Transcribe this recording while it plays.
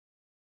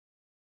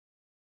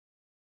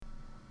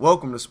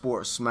Welcome to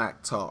Sports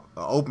Smack Talk,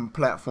 an open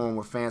platform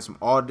where fans from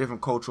all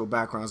different cultural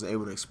backgrounds are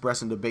able to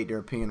express and debate their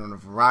opinion on a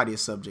variety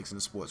of subjects in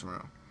the sports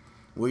realm.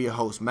 We're your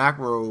hosts, Mac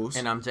Rose.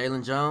 And I'm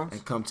Jalen Jones.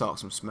 And come talk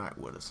some smack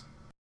with us.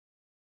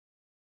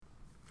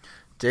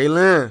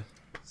 Jalen.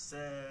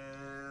 Celebration.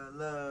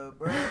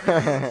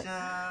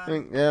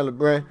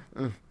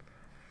 Man.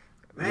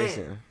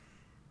 Listen.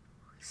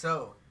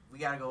 So, we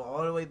got to go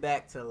all the way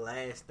back to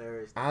last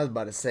Thursday. I was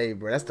about to say,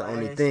 bro, that's the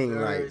only thing.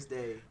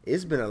 Thursday. Like,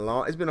 it's been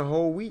a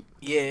whole week.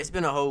 Yeah, it's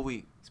been a whole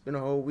week. It's been a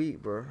whole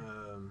week, bro.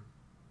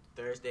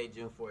 Thursday,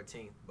 June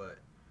 14th, but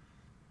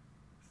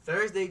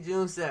Thursday,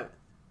 June 7th,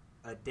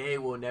 a day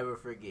we'll never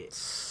forget.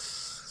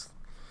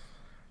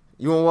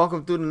 You want to walk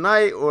them through the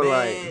night or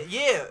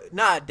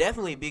Yeah,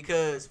 definitely,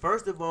 because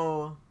first of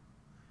all,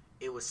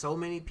 it was so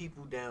many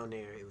people down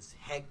there. It was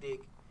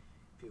hectic.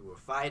 People were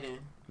fighting.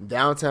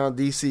 Downtown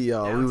DC,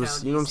 y'all. Downtown we was,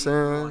 DC, you know what I'm saying?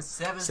 On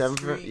 7th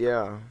Street.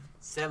 Yeah.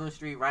 7th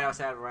Street, right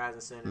outside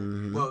Verizon Center.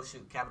 Mm-hmm. Well,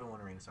 Capital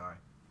One Arena, sorry.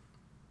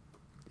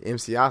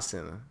 MCI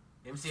Center.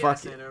 MCI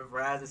Center,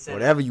 Verizon Center.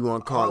 Whatever you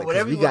want to call it,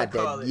 because we got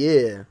that,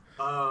 yeah.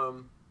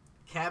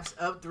 Caps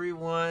up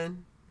 3-1,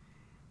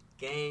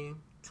 game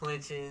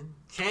clinching,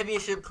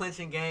 championship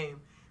clinching game.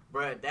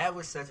 Bruh, that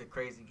was such a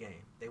crazy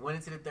game. They went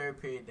into the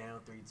third period down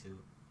 3-2.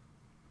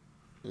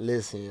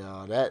 Listen,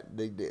 y'all,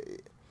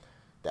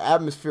 the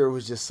atmosphere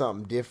was just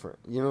something different.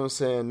 You know what I'm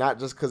saying? Not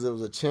just because it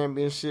was a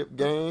championship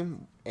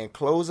game and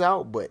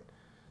closeout, but,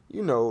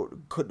 you know,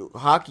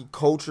 hockey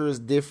culture is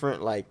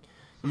different. Like,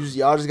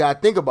 y'all just got to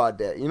think about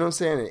that. You know what I'm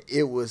saying? And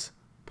it was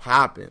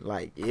popping.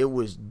 Like, it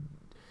was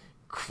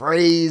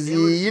crazy.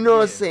 You know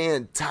what I'm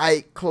saying?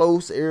 Tight,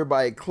 close,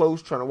 everybody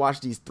close, trying to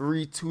watch these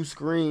two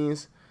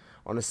screens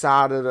on the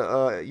side of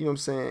the, you know what I'm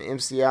saying,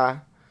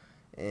 MCI.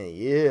 And,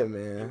 yeah,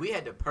 man. And we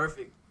had the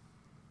perfect.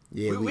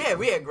 Yeah,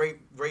 we had great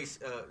race.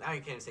 I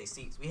can't say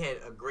seats. We had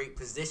a great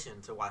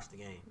position to watch the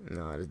game.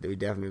 No, we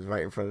definitely was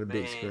right in front of the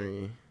big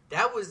screen.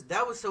 That was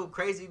so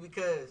crazy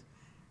because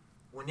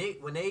when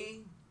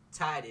they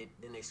tied it,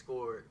 then they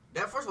scored.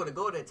 That first of all, the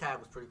goal that tied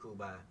was pretty cool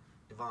by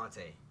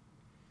Devontae.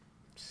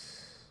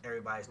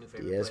 Everybody's new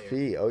favorite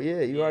player. Oh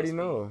yeah, you already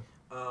know.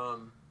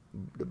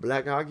 The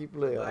black hockey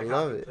player. I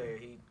love it.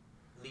 He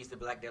leads the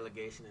black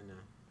delegation in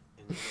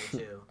the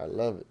NHL. I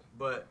love it.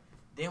 But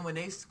then when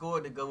they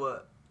scored to go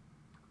up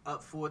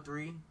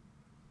 4-3,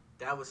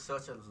 that was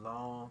such a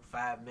long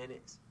 5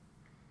 minutes.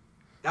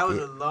 That was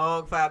a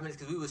long 5 minutes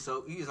because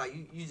he was like,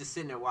 you just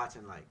sitting there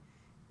watching like,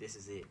 this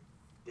is it.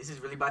 This is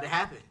really about to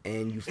happen.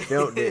 And you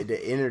felt the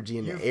energy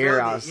in the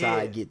air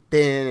outside get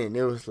thin, and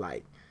it was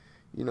like,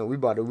 you know, we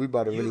about to really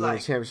win the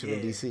championship in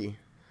DC.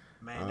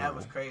 Man, that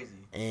was crazy.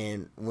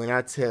 And when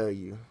I tell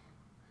you,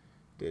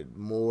 the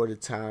more the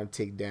time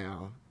ticked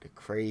down, the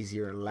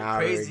crazier and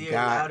louder it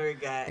got.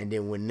 And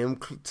then when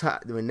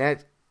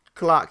that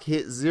clock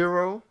hit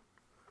 0,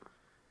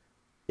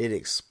 it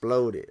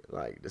exploded.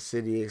 Like, the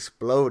city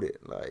exploded.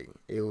 Like,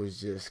 it was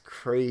just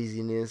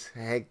craziness,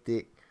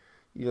 hectic.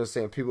 You know what I'm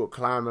saying? People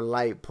climbing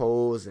light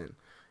poles and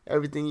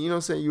everything, you know what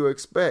I'm saying, you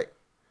expect.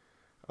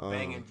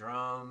 Banging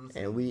drums.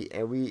 And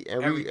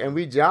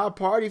we job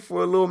party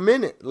for a little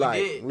minute.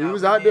 Like, we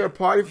was out there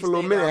party for a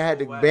little minute. Had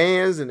the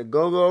bands and the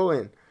go-go,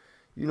 and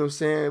you know what I'm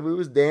saying? We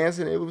was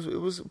dancing. It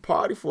was a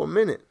party for a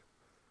minute.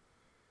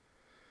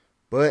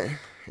 But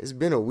it's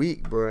been a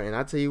week, bro, and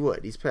I tell you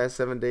what, these past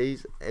 7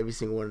 days, every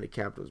single one of the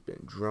Capitals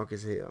been drunk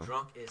as hell.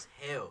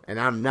 And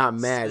I'm not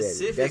mad at it.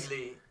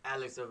 Specifically,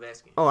 Alex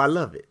Ovechkin. Oh, I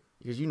love it.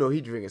 Because you know he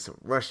drinking some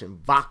Russian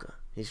vodka.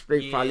 He's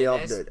straight probably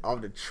off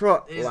the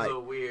truck. It's a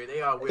little weird. They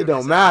are weird. It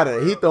don't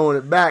matter. He throwing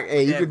it back.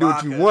 Hey, you can do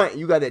what you want.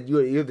 You got that.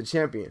 You're the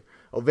champion.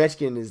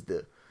 Ovechkin is the, you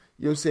know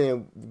what I'm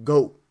saying,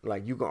 GOAT.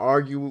 Like, you can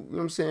argue, you know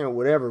what I'm saying,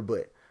 whatever,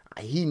 but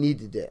he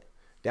needed that.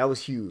 That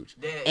was huge.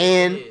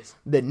 And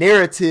the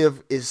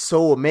narrative is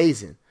so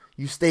amazing.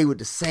 You stay with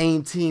the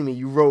same team and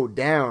you rode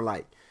down.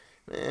 Like,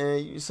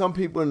 man, some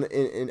people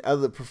in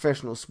other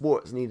professional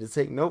sports need to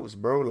take notes,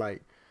 bro.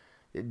 Like,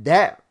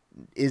 that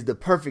is the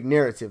perfect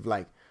narrative.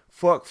 Like,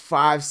 fuck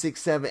 5,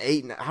 6, 7,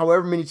 8,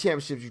 however many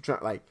championships you try.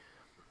 Like,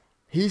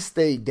 he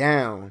stayed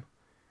down,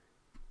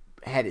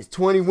 had his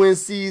 20-win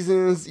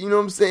seasons, you know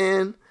what I'm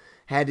saying?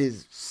 Had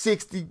his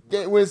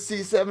 60-win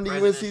season,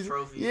 70-win season.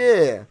 Trophy.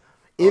 Yeah.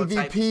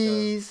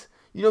 MVPs,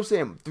 you know what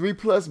I'm saying?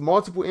 3+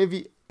 multiple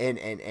MVP, and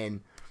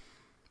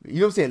you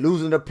know what I'm saying?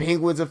 Losing the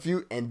Penguins a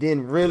few, and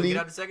then really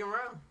get out the second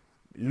round.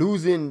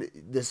 Losing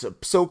this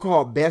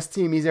so-called best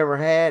team he's ever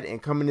had,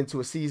 and coming into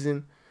a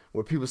season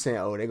where people saying,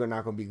 "Oh, they're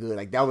not gonna be good."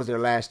 Like, that was their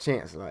last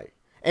chance. Like,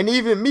 and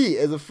even me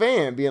as a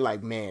fan being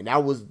like, "Man,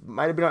 that was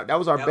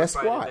our best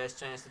squad." The best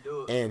chance to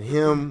do it. And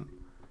him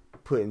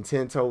putting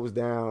 10 toes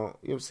down, you know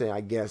what I'm saying? I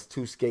guess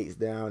 2 skates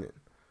down and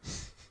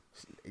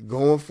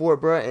going for it,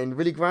 bro, and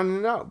really grinding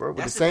it out, bro.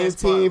 With the same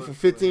team for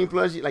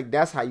 15+ years, like,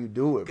 that's how you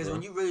do it, bro. Because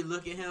when you really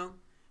look at him,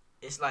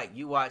 it's like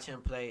you watch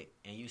him play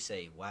and you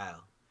say, "Wow,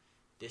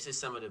 this is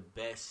some of the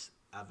best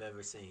I've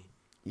ever seen."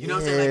 You know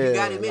what I'm saying? Like, you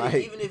got to admit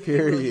it. Even if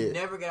you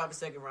never got out the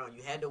second round,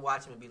 you had to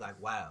watch him and be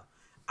like, "Wow,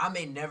 I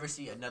may never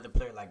see another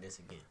player like this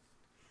again."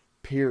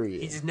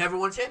 period. He just never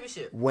won a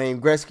championship.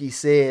 Wayne Gretzky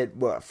said,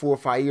 4 or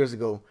 5 years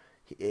ago,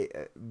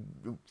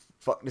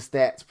 fuck the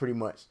stats pretty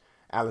much.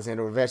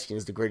 Alexander Ovechkin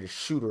is the greatest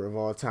shooter of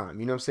all time.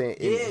 You know what I'm saying?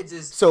 Yeah,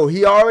 just so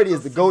he already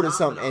is the GOAT at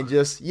something, phenomenon. and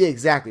just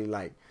exactly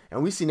like.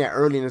 And we seen that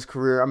early in his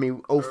career. I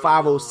mean,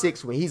 05,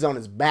 06 when he's on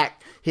his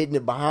back, hitting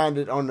it behind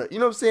it on the. You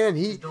know what I'm saying?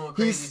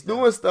 He's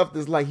doing stuff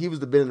that's like he was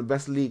been in the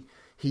best league.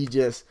 He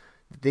just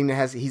the thing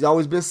that he's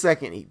always been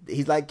second.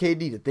 He's like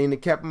KD. The thing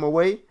that kept him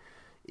away,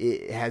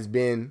 it has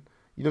been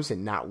you know what I'm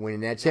saying, not winning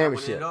that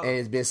championship. And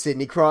it's been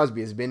Sidney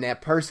Crosby. It's been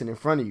that person in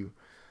front of you.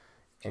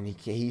 And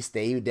he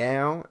stayed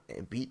down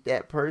and beat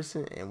that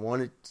person and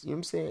wanted, you know what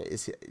I'm saying?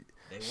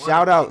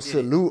 Shout out,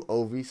 salute,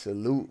 Ovi,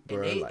 salute,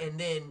 bro. And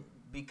then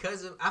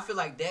because of, I feel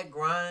like that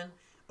grind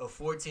of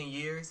 14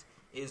 years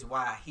is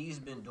why he's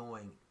been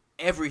doing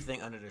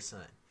everything under the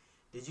sun.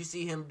 Did you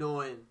see him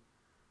doing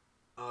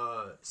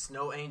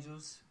snow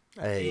angels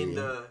in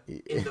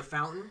the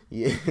fountain?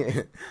 Yeah,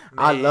 man,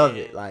 I love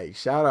it. Like,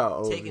 shout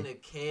out, Ovi. Taking a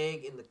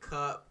keg in the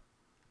cup.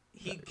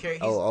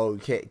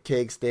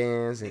 Keg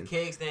stands and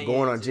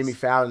going on Jimmy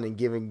Fallon and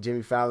giving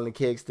Jimmy Fallon a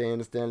keg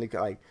stand, Stanley,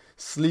 like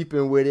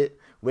sleeping with it,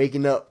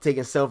 waking up,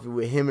 taking selfie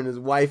with him and his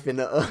wife in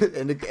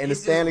the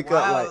Stanley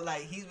Cup.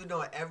 Like he's been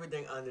doing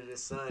everything under the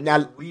sun.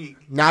 Now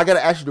I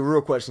gotta ask you the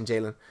real question,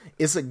 Jalen.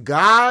 It's a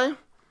guy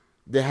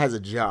that has a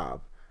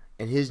job,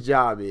 and his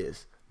job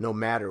is no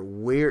matter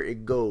where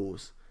it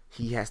goes,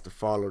 he has to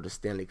follow the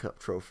Stanley Cup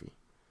trophy.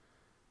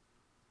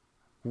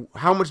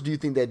 How much do you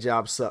think that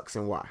job sucks,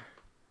 and why?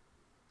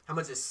 How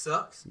much it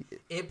sucks?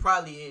 It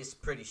probably is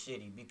pretty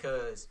shitty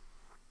because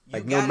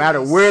like no matter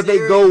where they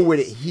go with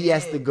it, he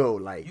has to go.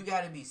 Like you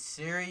got to be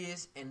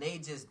serious, and they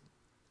just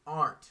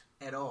aren't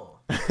at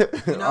all.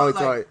 You know,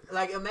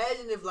 like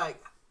imagine if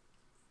like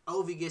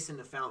Ovi gets in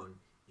the fountain,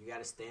 you got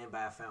to stand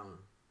by a fountain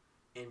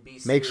and be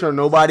serious. Make sure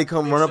nobody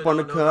come run up on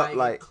the cup.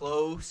 Like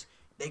close,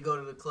 they go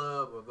to the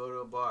club or go to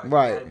a bar.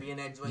 Right, you got to be in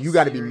that joint. You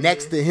got to be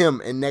next to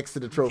him and next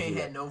to the trophy. You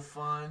can't have no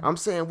fun. I'm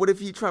saying, what if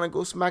he trying to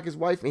go smack his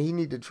wife and he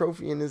need the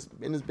trophy in his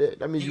bed?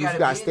 That means you got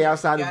to stay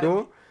outside the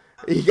door.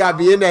 He got to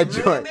be in that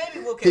joint.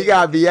 He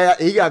got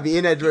to be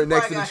in that joint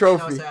next to the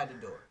trophy.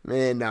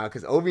 Man, nah,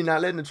 because Ovi not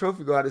letting the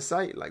trophy go out of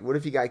sight. Like, what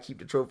if he got to keep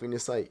the trophy in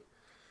his sight?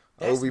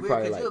 That's Ovi weird.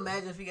 Probably could you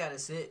imagine if he got to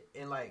sit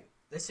and like,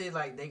 let's say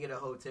like they get a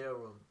hotel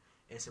room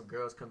and some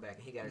girls come back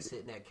and he got to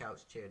sit in that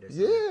couch chair.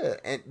 Yeah,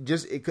 and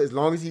just because as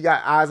long as he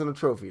got eyes on the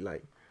trophy,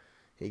 like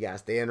he got to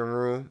stay in the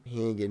room.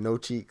 He ain't get no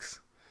cheeks.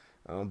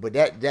 But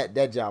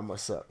that job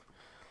must suck.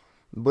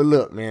 But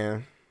look,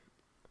 man,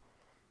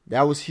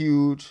 that was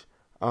huge.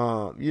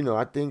 You know,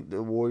 I think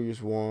the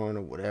Warriors won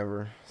or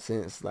whatever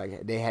since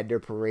like they had their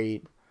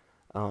parade.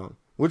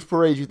 Which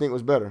parade you think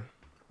was better?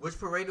 Which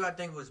parade do I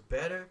think was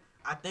better?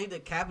 I think the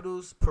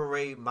Capitals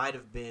parade might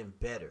have been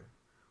better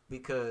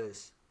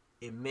because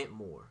it meant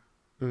more.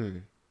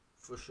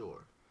 For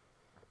sure.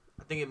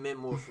 I think it meant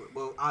more.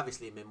 Well,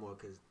 obviously it meant more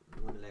because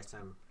when the last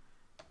time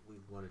we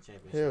won a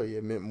championship? Hell yeah,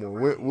 it meant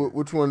more.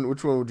 Which one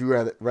would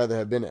you rather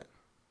have been at?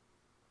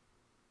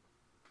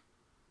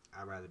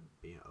 I'd rather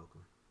be in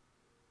Oakland.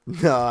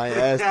 No, I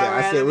asked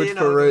that. I said which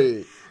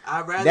parade.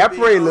 That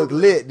parade looked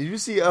lit. Did you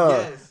see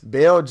yes.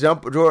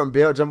 Jordan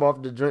Bell jump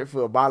off the joint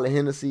for a bottle of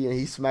Hennessy and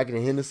he's smacking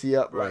the Hennessy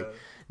up? Bruh. Like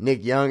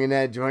Nick Young in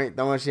that joint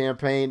throwing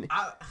champagne.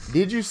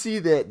 Did you see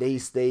that they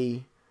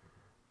stay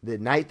the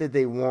night that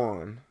they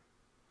won?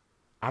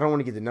 I don't want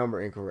to get the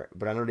number incorrect,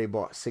 but I know they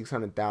bought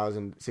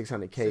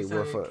 $600K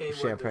worth of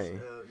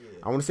champagne.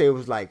 I want to say it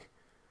was like,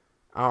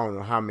 I don't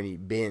know how many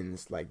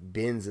bins of,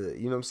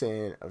 you know what I'm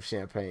saying, of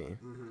champagne.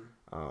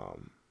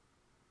 Mm-hmm.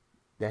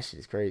 That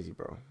shit is crazy,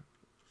 bro.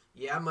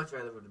 Yeah, I much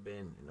rather would have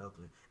been in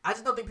Oakland. I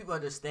just don't think people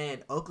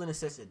understand Oakland is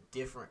such a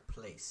different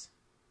place.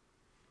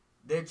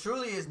 There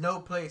truly is no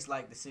place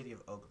like the city of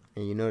Oakland.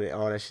 And you know that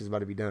all that shit's about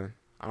to be done.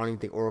 I don't even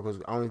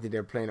think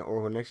they're playing at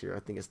Oracle next year.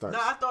 I think it starts.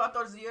 No, I thought it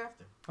was the year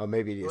after. Oh,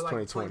 maybe it is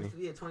 2020.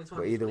 2020.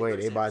 But either way,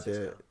 they about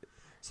to.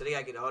 So they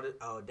gotta get all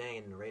the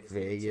dang the Raiders.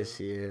 Vegas,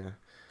 yeah.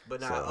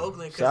 But now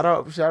Oakland. Shout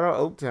out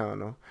Oaktown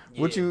though.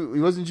 Yeah.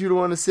 Wasn't you the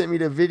one that sent me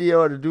the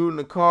video of the dude in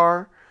the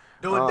car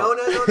doing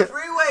donuts on the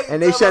freeway?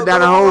 And they shut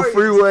down the whole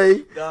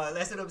freeway.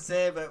 That's what I'm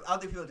saying. But I don't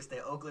think people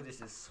understand. Oakland is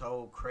just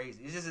so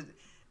crazy. It's just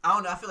I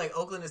don't know. I feel like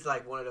Oakland is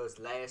like one of those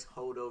last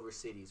holdover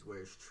cities where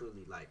it's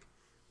truly like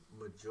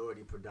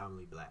majority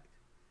predominantly black.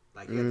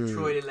 Like you have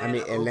Detroit,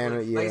 Atlanta,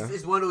 Atlanta, yeah. Like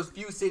it's one of those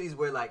few cities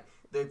where like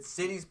the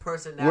city's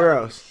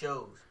personality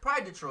shows.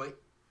 Probably Detroit,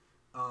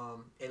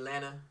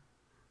 Atlanta,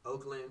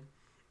 Oakland.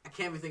 I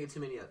can't even think of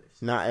too many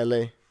others. Not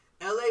L.A.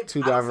 L.A.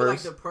 Too I diverse. feel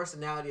like the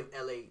personality of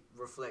L.A.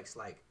 reflects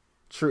like.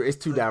 True, it's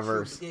too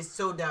diverse. It's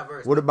so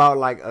diverse. What about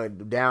like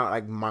down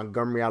like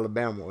Montgomery,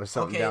 Alabama, or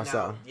something down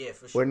south? Yeah,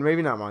 for sure. Well,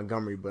 maybe not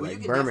Montgomery, but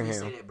like Birmingham.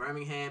 Say that.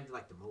 Birmingham,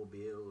 like the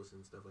Mobiles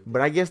and stuff like that.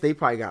 But I guess they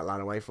probably got a lot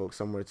of white folks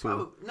somewhere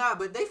too.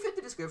 But they fit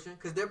the description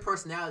because their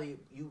personality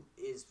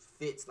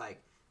fits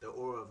like the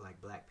aura of like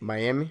black people.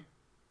 Miami?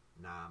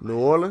 Nah. New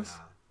Orleans?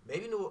 Nah.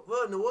 Maybe New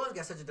Orleans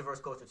got such a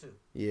diverse culture too.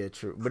 Yeah,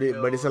 true. But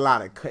it's a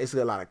lot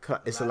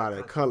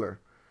of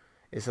color.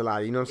 It's a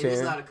lot. You know what I'm saying?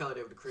 It's a lot of color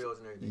there with the Creoles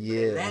and everything.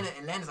 Yeah.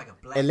 Atlanta's like a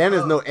black.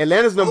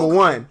 Atlanta's number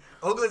one.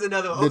 Oakland's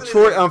another.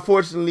 Detroit,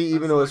 unfortunately,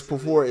 even though it's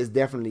before, is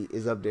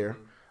up there.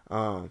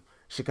 Mm-hmm.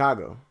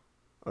 Chicago,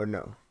 or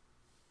no?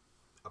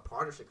 A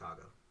part of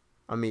Chicago.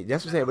 I mean,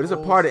 that's what I'm saying. But it's a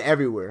part of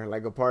everywhere,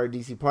 like a part of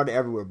DC, part of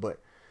everywhere. But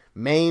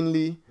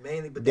mainly,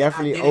 but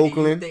definitely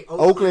Oakland.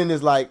 Oakland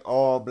is like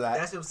all black.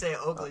 That's what I'm saying.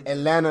 Oakland.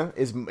 Atlanta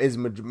is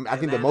I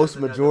think the most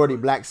majority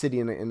black city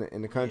in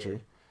the country. Yeah.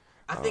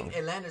 I think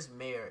Atlanta's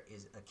mayor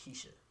is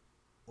Akeisha.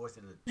 Or is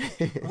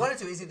it one or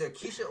two? Is either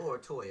Keisha or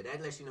Toya.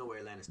 That lets you know where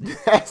Atlanta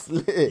stands. That's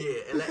lit.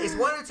 Yeah, it's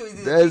one or two. It's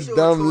either that's Keisha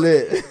dumb or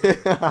lit.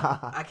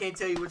 I can't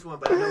tell you which one,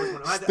 but I know which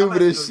one.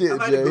 Stupid as shit,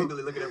 Jay. Google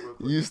it, look it up real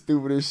quick. You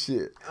stupid as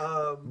shit.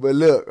 But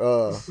look,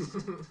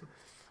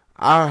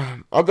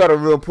 I got a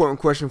real important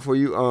question for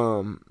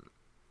you.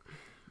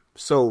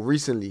 So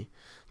recently,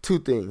 two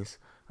things.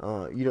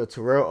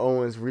 Terrell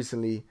Owens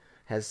recently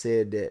has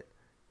said that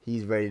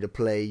he's ready to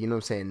play, you know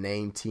what I'm saying,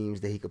 name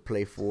teams that he could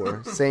play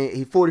for. Saying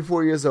he's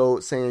 44 years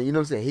old, saying, you know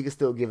what I'm saying, he could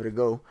still give it a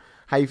go.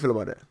 How you feel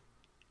about that?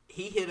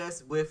 He hit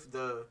us with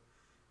the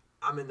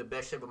I'm in the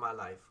best shape of my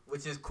life,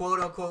 which is quote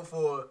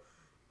unquote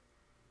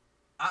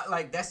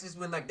that's just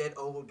when like that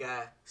old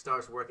guy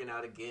starts working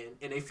out again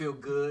and they feel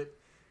good.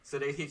 So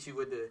they hit you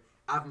with the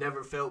I've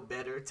never felt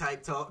better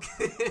type talk.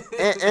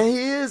 and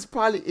he is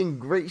probably in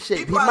great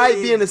shape. He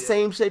might be in the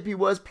same shape he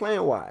was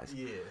playing wise.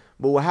 Yeah.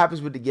 But what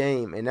happens with the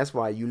game, and that's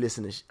why you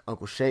listen to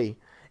Uncle Shay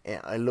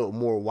and a little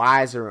more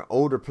wiser and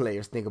older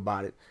players think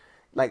about it.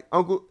 Like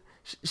Uncle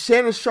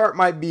Shannon Sharp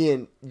might be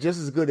in just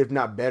as good, if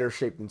not better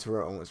shape than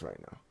Terrell Owens right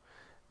now.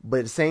 But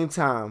at the same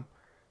time,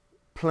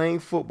 playing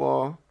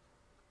football,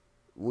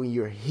 when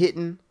you're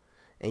hitting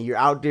and you're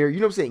out there, you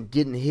know what I'm saying,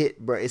 getting hit,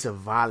 bro, it's a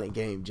violent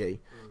game, Jay.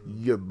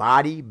 Mm-hmm. Your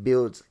body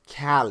builds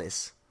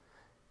callus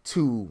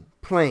to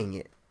playing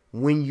it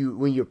when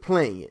you're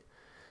playing it.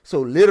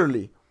 So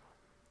literally,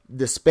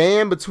 the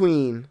span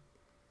between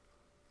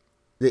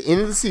the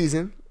end of the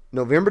season,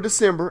 November,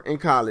 December in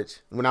college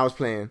when I was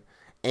playing,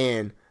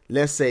 and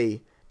let's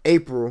say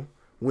April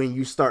when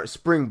you start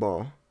spring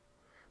ball,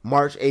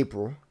 March,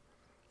 April,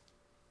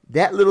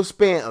 that little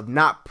span of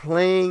not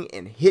playing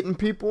and hitting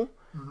people,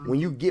 when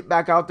you get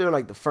back out there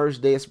like the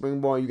first day of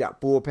spring ball and you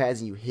got full pads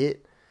and you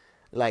hit,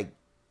 like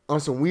on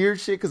some weird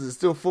shit because it's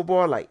still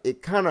football, like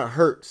it kind of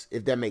hurts,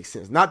 if that makes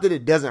sense. Not that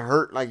it doesn't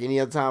hurt like any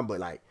other time, but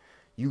like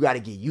you got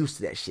to get used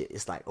to that shit.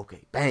 It's like,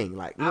 okay, bang.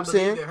 Like, you know what I'm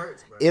saying? It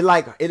hurts, bro.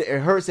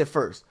 It hurts at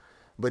first.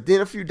 But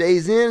then a few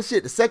days in,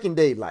 shit, the second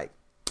day, like,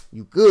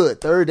 you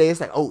good. Third day, it's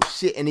like, oh,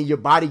 shit. And then your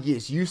body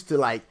gets used to,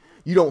 like,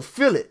 you don't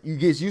feel it. You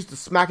get used to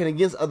smacking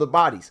against other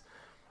bodies.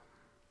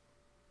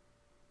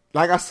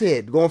 Like I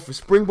said, going from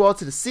spring ball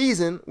to the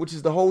season, which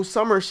is the whole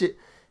summer shit,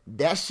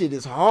 that shit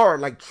is hard.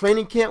 Like,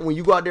 training camp, when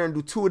you go out there and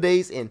do 2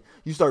 days and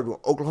you start doing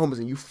Oklahomas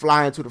and you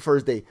fly into the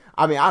first day.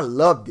 I mean, I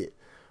loved it.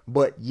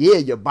 But yeah,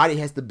 your body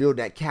has to build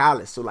that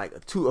callus. So like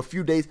a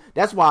few days.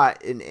 That's why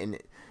in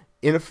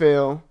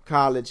NFL,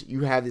 college,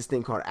 you have this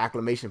thing called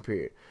acclimation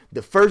period.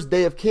 The first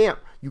day of camp,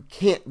 you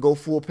can't go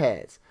full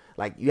pads.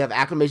 Like you have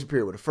acclimation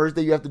period where the first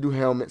day you have to do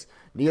helmets,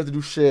 then you have to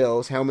do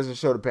shells, helmets and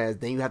shoulder pads,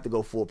 then you have to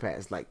go full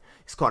pads. Like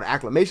it's called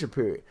acclimation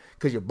period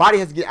because your body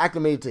has to get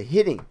acclimated to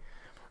hitting,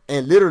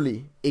 and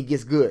literally it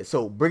gets good.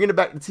 So bringing it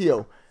back to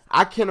T.O.,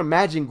 I can't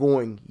imagine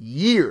going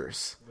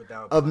years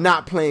of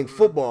not playing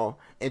football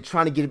and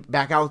trying to get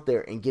back out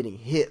there and getting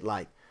hit.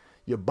 Like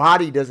your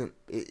body doesn't,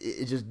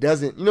 it just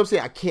doesn't, you know what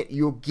I'm saying?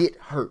 You'll get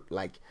hurt.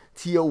 Like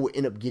T.O. will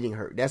end up getting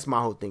hurt. That's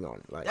my whole thing on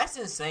it. Like that's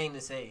insane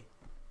to say.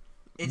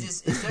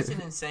 It's such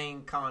an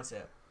insane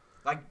concept.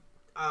 Like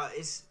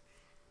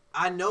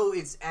I know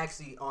it's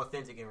actually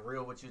authentic and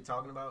real what you're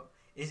talking about.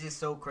 It's just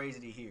so crazy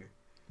to hear.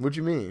 What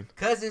you mean?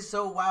 Because it's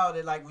so wild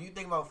that like when you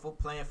think about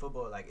playing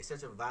football, like it's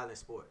such a violent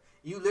sport.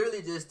 You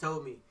literally just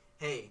told me,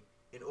 hey,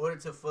 in order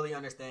to fully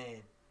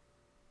understand,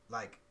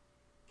 like,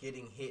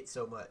 getting hit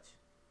so much,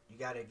 you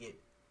gotta get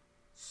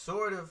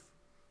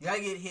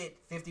hit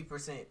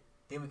 50%,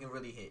 then we can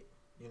really hit,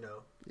 you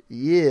know?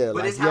 Yeah,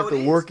 but like you have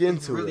to work into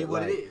it's really it.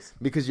 What like, it is.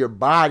 Because your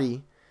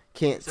body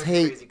can't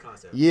take. Crazy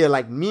concept. Yeah,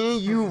 like me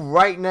and you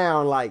right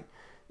now, like,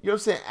 you know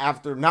what I'm saying?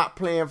 After not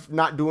playing,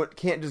 not doing,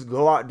 can't just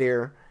go out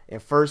there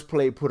and first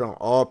play, put on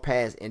all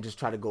pads and just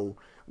try to go.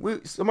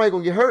 Somebody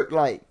gonna get hurt,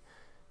 like.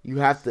 You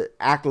have to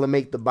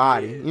acclimate the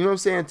body, you know what I'm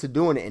saying, to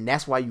doing it. And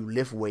that's why you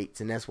lift weights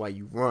and that's why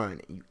you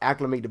run. You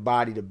acclimate the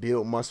body to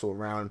build muscle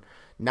around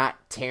not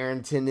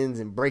tearing tendons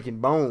and breaking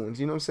bones,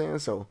 you know what I'm saying?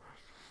 So,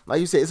 like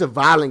you said, it's a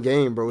violent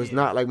game, bro. It's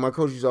not like my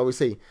coach used to always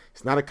say,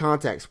 it's not a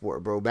contact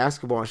sport, bro.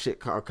 Basketball and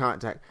shit are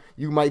contact.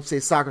 You might say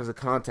soccer is a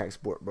contact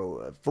sport,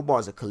 bro. Football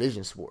is a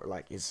collision sport.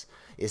 Like, it's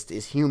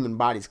human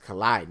bodies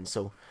colliding.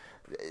 So,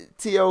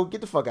 T.O.,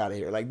 get the fuck out of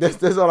here. Like,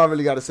 that's all I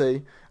really got to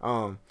say.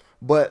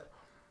 But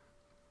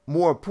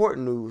more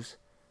important news,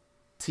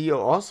 T.O.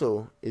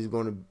 also is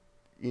going to,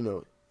 you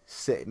know,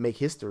 make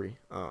history.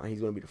 He's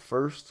going to be the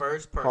first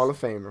Hall of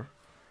Famer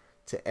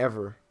to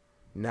ever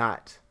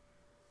not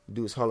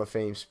do his Hall of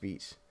Fame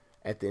speech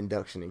at the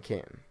induction in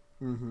Canton.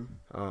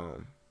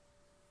 Mm-hmm.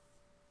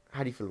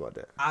 How do you feel about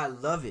that? I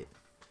love it.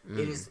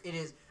 It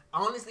is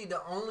honestly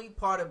the only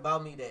part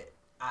about me that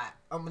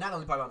not the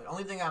only part about me. The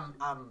only thing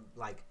I'm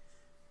like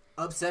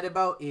upset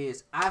about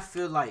is I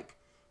feel like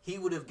he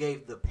would have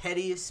gave the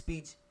pettiest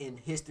speech in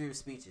history of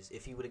speeches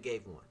if he would have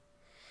gave one.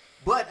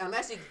 But I'm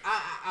actually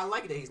I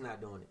like it that he's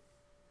not doing it.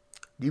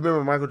 Do you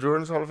remember Michael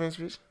Jordan's Hall of Fame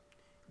speech?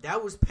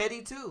 That was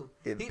petty too.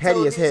 He petty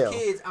told as his hell.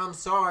 kids, "I'm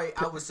sorry,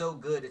 I was so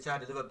good to try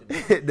to live up to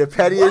me." The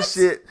pettiest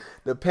shit,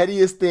 the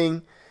pettiest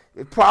thing,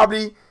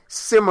 probably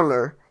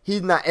similar.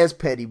 He's not as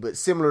petty, but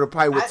similar to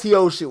probably what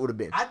T.O. shit would have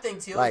been. I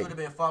think T.O. would have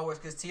been far worse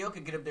because T.O.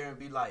 could get up there and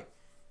be like,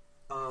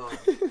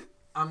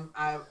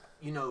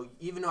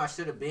 even though I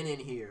should have been in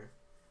here,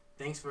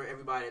 thanks for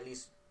everybody at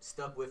least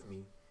stuck with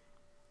me,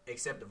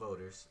 except the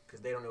voters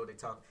because they don't know what they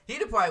talk." He'd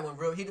have probably went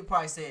real. He'd have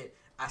probably said,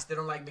 "I still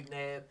don't like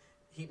McNabb."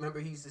 He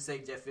used to say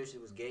Jeff Fisher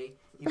was gay.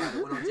 He might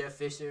have went on Jeff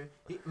Fisher.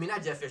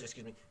 Not Jeff Fisher,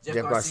 excuse me. Jeff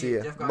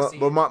Garcia. Jeff Garcia.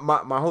 But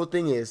my whole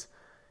thing is,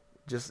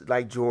 just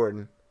like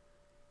Jordan,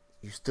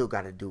 you still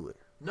got to do it.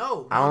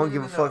 No, I don't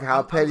give a fuck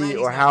how petty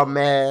or how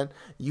mad.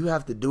 You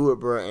have to do it,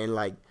 bro. And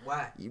like,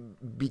 why?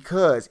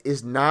 Because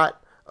it's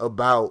not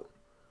about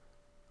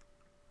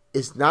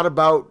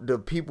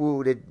the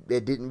people that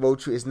didn't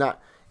vote you.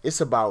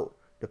 It's about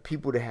the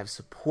people that have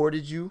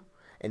supported you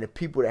and the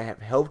people that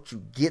have helped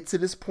you get to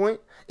this point.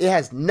 It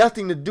has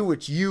nothing to do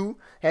with you.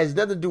 It has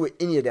nothing to do with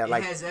any of that.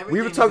 Like,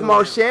 we were talking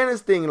about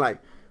Shannon's thing. Like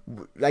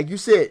you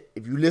said,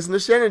 if you listen to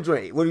Shannon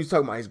Drake, what are you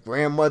talking about? His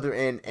grandmother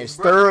and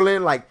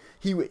Sterling. Like,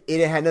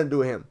 it had nothing to do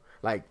with him.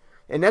 Like,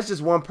 and that's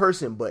just one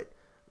person. But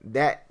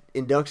that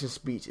induction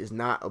speech is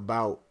not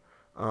about,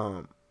 you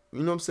know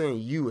what I'm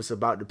saying? It's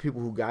about the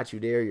people who got you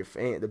there, your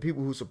fan, the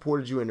people who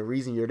supported you, and the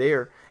reason you're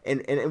there.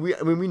 And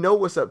we know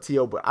what's up,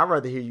 T.O. But I'd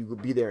rather hear you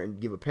be there and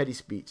give a petty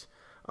speech.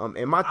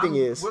 And my thing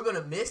is, we're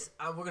gonna miss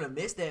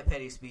that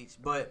petty speech,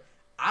 but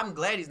I'm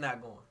glad he's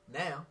not going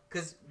now.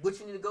 Cause what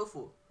you need to go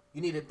for?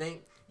 You need to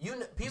think.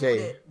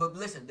 But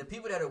listen, the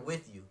people that are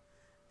with you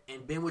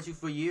and been with you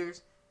for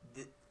years,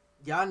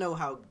 y'all know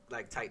how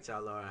like tight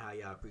y'all are and how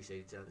y'all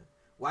appreciate each other.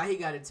 Why he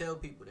got to tell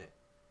people that?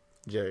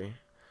 Jay,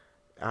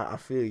 I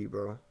feel you,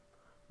 bro.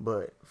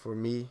 But for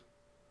me,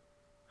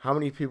 how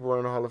many people are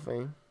in the Hall of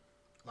Fame?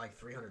 Like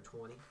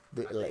 320.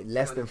 Like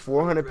less than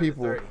 400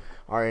 people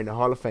are in the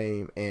Hall of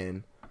Fame,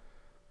 and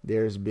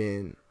there's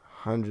been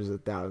hundreds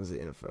of thousands of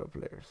NFL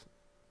players.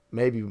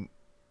 Maybe,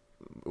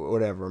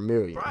 whatever, 1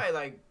 million. Probably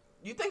like,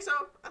 you think so?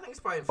 I think it's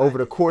probably over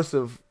the course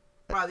of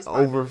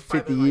over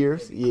 50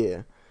 years. Like yeah.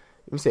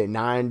 Let me say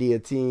 90 a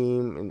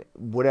team and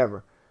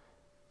whatever.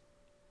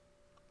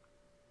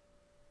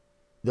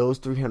 Those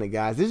 300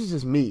 guys, this is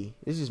just me.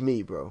 This is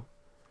me, bro.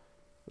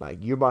 Like,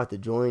 you're about to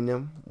join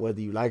them,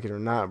 whether you like it or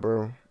not,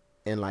 bro.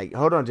 And, like,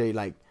 hold on, Jay.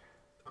 Like,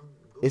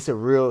 it's a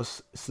real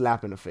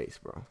slap in the face,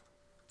 bro.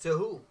 To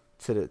who?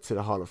 To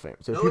the Hall of Fame.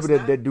 To the people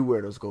that do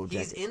wear those gold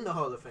jackets. He's in the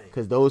Hall of Fame.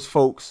 Because those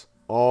folks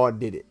all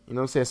did it. You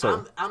know what I'm saying?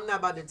 So I'm not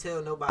about to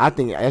tell nobody. I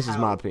think that's just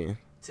my opinion.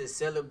 To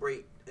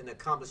celebrate an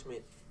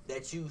accomplishment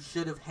that you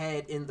should have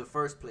had in the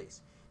first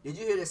place. Did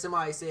you hear that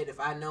somebody said, if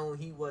I known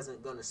he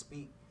wasn't going to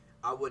speak,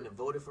 I wouldn't have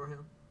voted for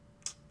him?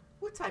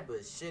 What type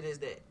of shit is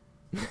that?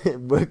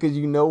 Because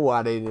you know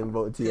why they didn't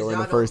vote T.O. in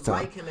the first time.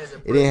 Like him as a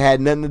person, it didn't have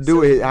nothing to do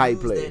with how he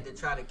played. To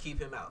try to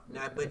keep him out.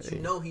 Now, but you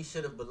know he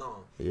should have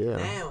belonged. Yeah.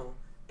 Now,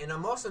 and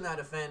I'm also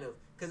not a fan of,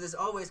 because this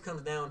always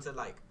comes down to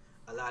like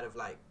a lot of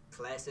like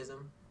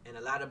classism and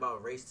a lot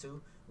about race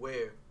too,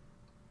 where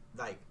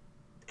like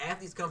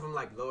athletes come from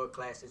like lower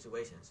class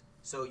situations.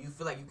 So you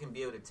feel like you can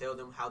be able to tell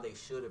them how they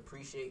should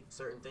appreciate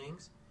certain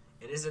things.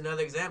 And this is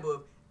another example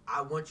of,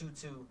 I want you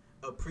to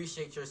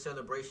appreciate your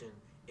celebration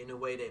in a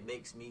way that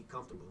makes me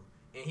comfortable.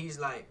 And he's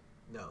like,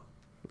 no.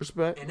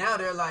 Respect. And now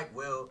they're like,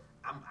 well,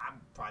 I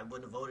probably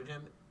wouldn't have voted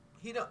him.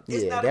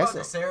 It's not about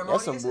the ceremony.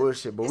 That's some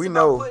bullshit. But it's we about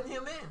know putting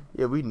him in.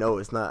 Yeah, we know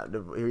it's not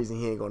the reason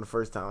he ain't going the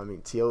first time. I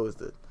mean, T.O. is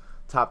the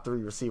top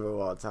 3 receiver of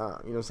all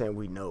time. You know what I'm saying?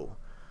 We know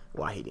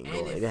why he didn't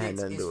go. It had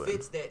nothing to do with it. It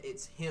fits that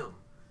it's him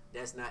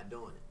that's not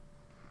doing it.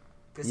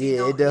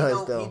 Yeah, it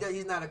does, though.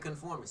 He's not a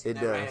conformist. He it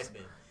never does. has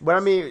been. But, I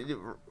mean,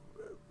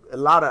 a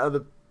lot of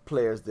other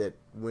players that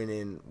went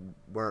in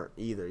weren't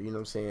either. You know what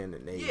I'm saying?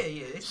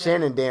 And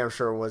Shannon damn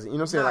sure wasn't. You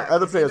know what I'm saying? Like,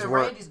 other players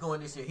weren't. Randy's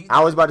going this year.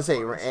 I was about to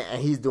say,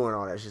 and he's doing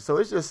all that shit. So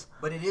it's just.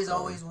 But it is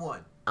always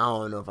one. I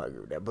don't know if I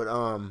agree with that. But,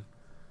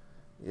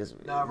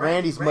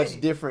 Randy's much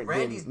different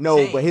Randy's than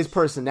changed. But his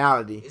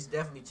personality, it's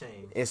definitely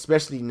changed.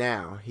 Especially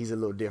now, he's a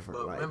little different.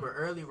 But like, remember,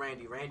 early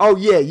Randy. Oh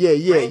yeah.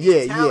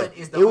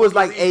 It was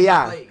like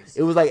AI.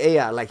 It was like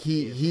AI. Like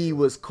he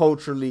was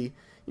culturally, you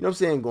know what I'm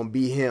saying, gonna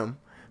be him.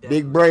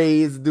 Definitely. Big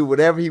braids, do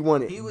whatever he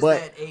wanted. He was but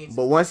that age,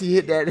 but once he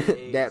hit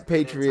that that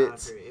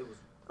Patriots,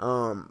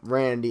 was,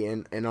 Randy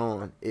and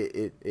on,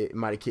 it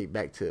might have kicked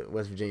back to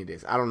West Virginia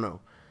days. I don't know,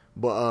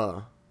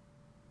 but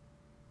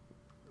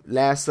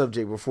last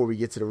subject before we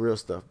get to the real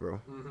stuff,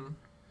 bro. Mm-hmm.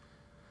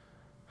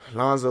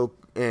 Lonzo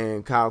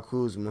and Kyle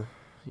Kuzma,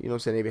 you know what I'm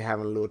saying, they been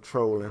having a little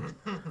trolling.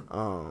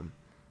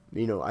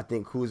 You know, I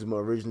think Kuzma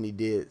originally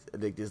did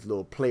like this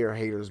little player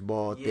haters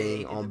ball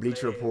thing on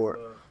Bleacher Report.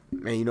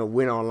 and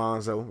went on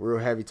Lonzo real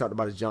heavy. Talked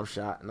about his jump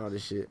shot and all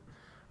this shit.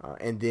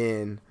 And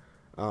then,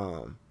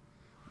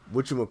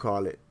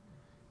 whatchamacallit,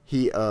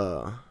 he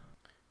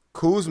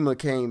Kuzma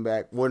came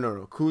back. Well,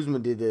 no, Kuzma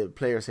did the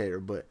players hater,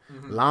 but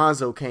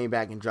Lonzo came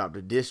back and dropped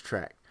a diss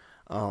track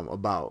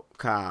about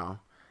Kyle.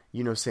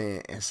 You know what I'm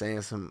saying, and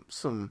saying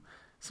some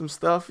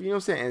stuff. You know what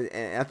I'm saying,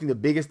 and I think the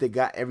biggest that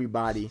got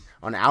everybody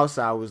on the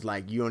outside was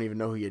like, you don't even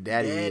know who your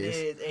daddy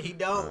is. And he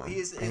don't.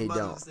 His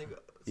don't.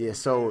 Yeah,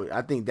 so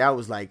I think that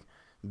was like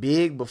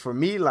big, but for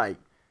me, like,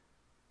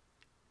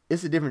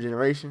 it's a different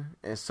generation,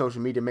 and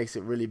social media makes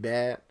it really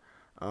bad.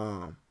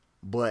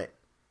 But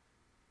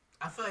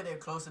I feel like they're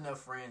close enough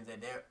friends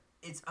that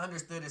it's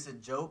understood it's a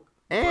joke.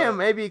 And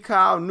maybe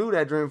Kyle knew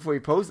that dream before he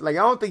posted. Like, I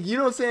don't think, you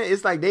know what I'm saying?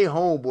 It's like they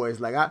homeboys.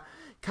 Like,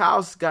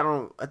 Kyle's got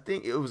on, I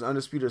think it was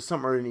Undisputed or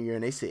something earlier in the year,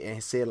 and they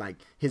said like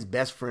his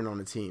best friend on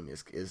the team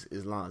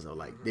is Lonzo.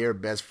 Like, they're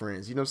best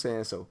friends. You know what I'm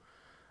saying? So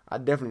I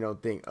definitely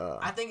don't think.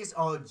 I think it's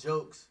all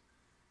jokes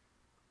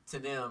to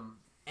them.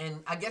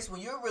 And I guess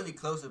when you're really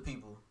close with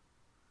people,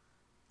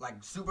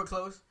 like super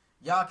close,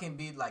 y'all can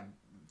be like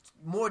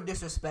more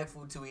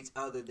disrespectful to each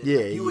other than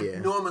you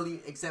would normally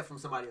accept from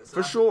somebody else.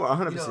 So for sure,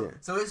 100%.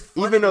 So it's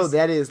funny, even though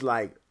that is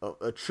like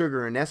a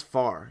trigger and that's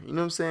far. You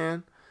know what I'm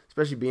saying?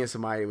 Especially being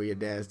somebody where your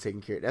dad's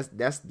taking care of.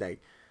 That's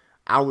like,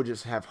 I would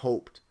just have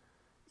hoped.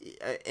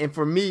 And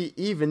for me,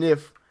 even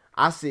if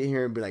I sit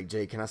here and be like,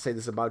 Jay, can I say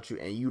this about you?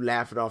 And you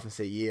laugh it off and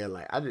say, yeah,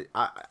 like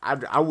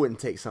I wouldn't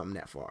take something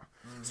that far.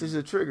 It's just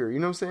a trigger. You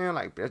know what I'm saying?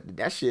 Like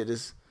that shit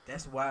is.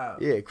 That's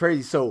wild. Yeah,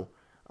 crazy. So,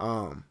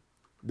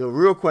 the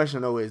real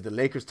question though is the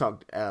Lakers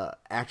talked.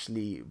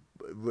 Actually,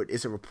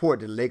 it's a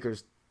report that the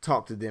Lakers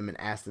talked to them and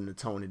asked them to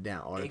tone it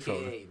down.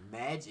 AKA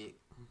Magic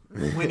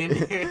went in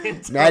there.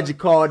 And Magic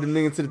called the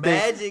nigga to the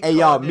thing. Hey,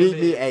 y'all, meet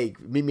me. Hey,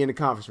 meet me in the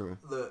conference room.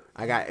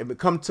 Look,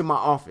 come to my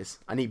office.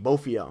 I need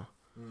both of y'all.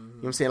 You know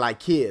what I'm saying? Like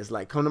kids,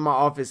 like come to my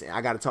office and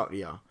I gotta talk to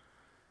y'all.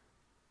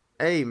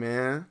 Hey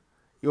man,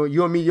 you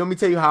want me to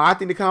tell you how I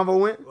think the convo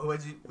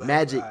went?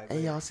 Magic.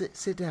 Hey y'all,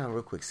 sit down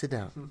real quick. Sit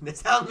down.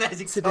 That's how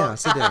Magic. Sit down.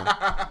 Sit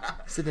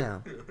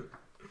down.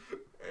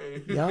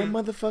 Y'all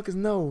motherfuckers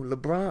know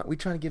LeBron. We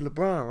trying to get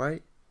LeBron,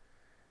 right?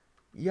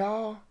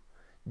 Y'all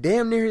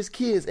damn near his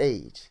kid's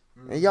age,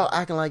 and y'all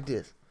acting like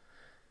this.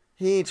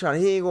 He ain't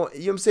going. You know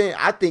what I'm saying?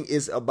 I think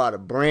it's about a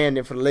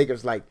branding for the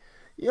Lakers. Like,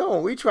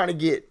 we trying to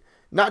get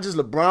not just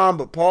LeBron,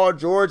 but Paul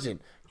George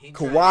and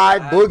Kawhi,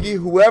 Boogie,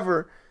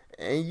 whoever,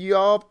 and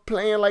y'all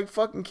playing like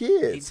fucking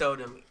kids. He told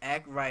them,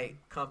 act right,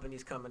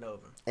 company's coming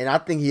over. And I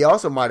think he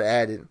also might have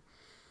added,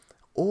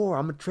 or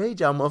I'm going to trade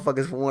y'all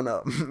motherfuckers for one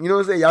up. You know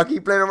what I'm saying? Y'all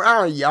keep playing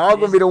around. Y'all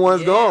going to be the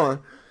ones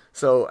gone.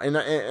 So, and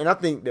I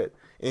think that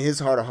in his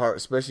heart of heart,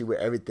 especially with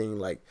everything,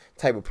 like,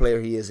 type of player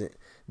he isn't,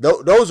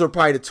 those are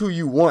probably the two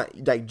you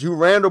want. Like, Drew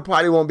Randall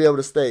probably won't be able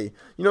to stay. You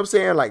know what I'm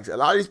saying? Like, a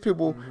lot of these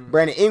people,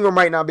 Brandon Ingram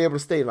might not be able to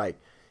stay. Like,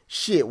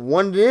 shit,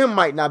 one of them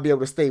might not be able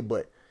to stay,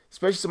 but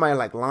especially somebody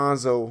like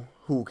Lonzo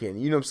who can,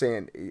 you know what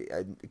I'm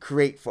saying,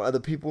 create for other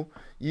people,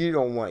 you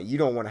don't want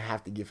to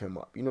have to give him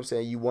up. You know what I'm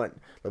saying? You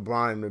want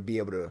LeBron to be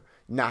able to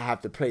not have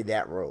to play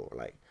that role.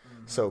 Like,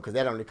 so, because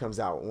that only comes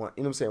out, you know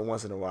what I'm saying,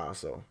 once in a while,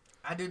 so.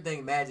 I do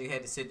think Magic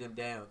had to sit them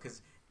down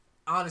because,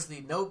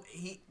 honestly,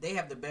 they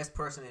have the best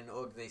person in the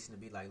organization to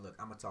be like, look,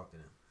 I'm going to talk to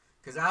them.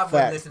 Because I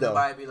wouldn't listen to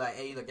somebody be like,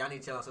 hey, look, y'all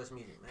need to tell on social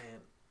media. Man,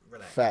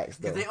 relax. Facts,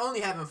 because they only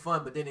having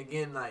fun, but then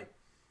again, like,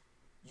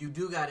 you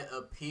do got to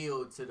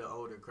appeal to the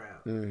older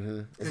crowd.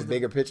 Mm-hmm. It's a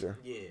bigger picture.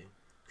 Yeah.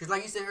 Because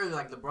like you said earlier,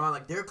 like LeBron,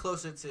 like they're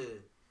closer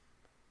to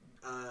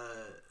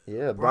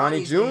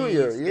Bronny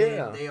Jr.,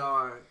 yeah. They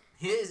are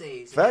his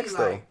age. Facts,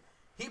 though.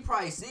 He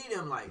probably see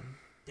them like,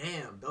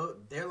 damn,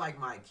 they're like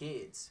my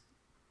kids.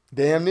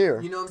 Damn near.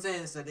 You know what I'm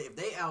saying? So if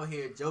they out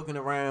here joking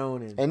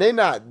around and they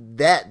not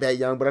that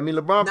young, but I mean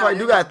LeBron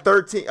probably got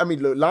 13. I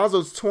mean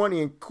Lonzo's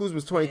 20 and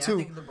Kuzma's 22. Yeah,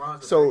 I think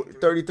LeBron's so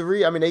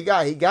 33. I mean he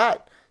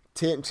got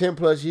 10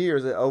 plus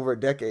years, over a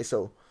decade.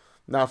 So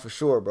for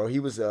sure, bro. He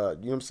was you know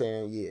what I'm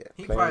saying? Yeah.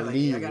 He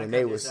probably like, I gotta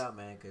cut this out,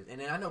 man. And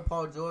then I know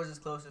Paul George is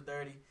close to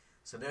 30.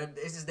 So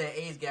this is that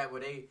age gap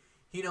where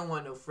he don't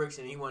want no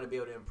friction. He want to be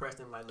able to impress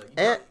them. Like, look,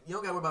 you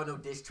don't got to worry about no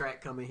diss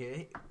track coming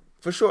here.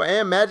 For sure.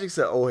 And Magic's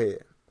an old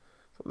head.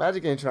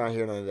 Magic ain't trying to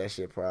hear none of that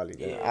shit, probably.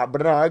 Yeah.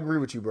 But I agree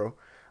with you, bro.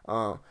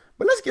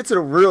 But let's get to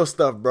the real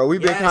stuff, bro.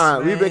 We've been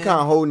kind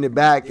of holding it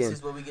back,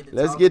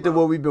 let's get to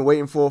what we've been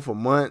waiting for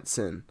months,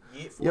 and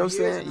you know what I'm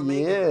saying?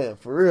 Yeah,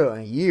 for real,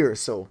 a year.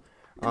 So,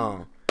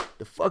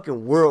 the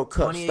fucking World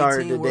Cup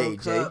started today,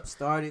 World Cup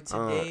started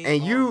today,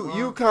 and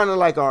you kind of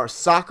like our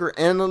soccer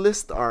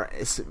analyst, our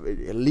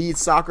lead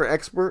soccer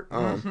expert,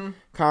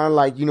 kind of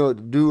like the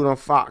dude on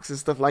Fox and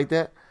stuff like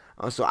that.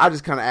 So I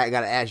just kind of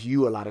got to ask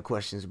you a lot of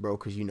questions, bro,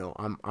 because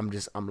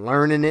I'm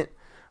learning it,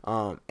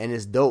 and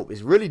it's dope.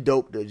 It's really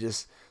dope to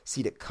just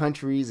see the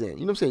countries, and you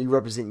know what I'm saying. You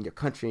representing your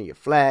country and your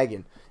flag,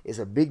 and it's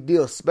a big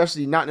deal,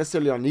 especially not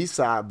necessarily on this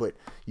side, but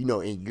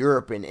in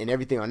Europe and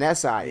everything on that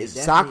side.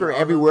 It's soccer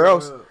everywhere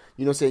else.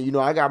 You know what I'm saying.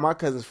 I got my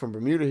cousins from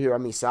Bermuda here. I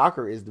mean,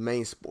 soccer is the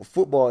main sport.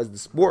 Football is the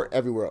sport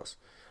everywhere else.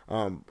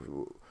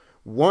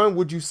 One,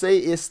 would you say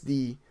it's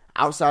the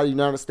outside of the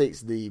United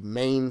States the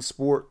main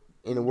sport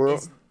in the world?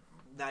 It's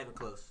not even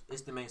close.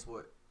 It's the main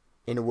sport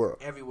in the world.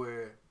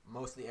 Everywhere,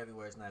 mostly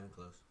everywhere, it's not even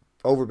close.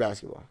 Over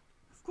basketball.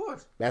 Of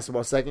course.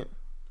 Basketball second?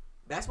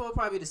 Basketball would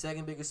probably be the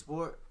second biggest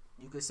sport,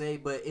 you could say,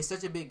 but it's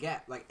such a big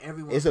gap. Like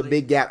everyone It's a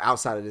big gap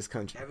outside of this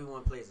country.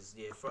 Everyone plays this.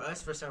 Yeah. For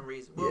us, for some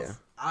reason. Well, yeah.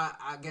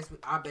 I guess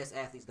our best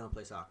athletes don't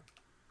play soccer.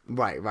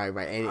 Right.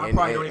 And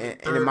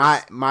in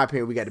my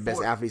opinion, we got the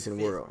best athletes in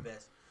the world.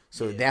 Best.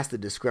 So that's the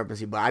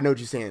discrepancy. But I know what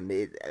you're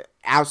saying.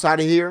 Outside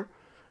of here,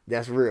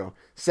 that's real.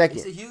 Second,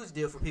 it's a huge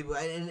deal for people.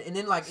 And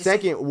then like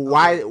second,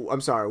 why?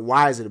 I'm sorry.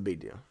 Why is it a big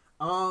deal?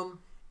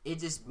 It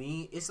just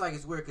it's like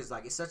it's weird because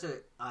like it's such an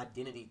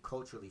identity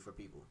culturally for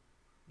people,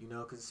 you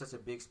know, because it's such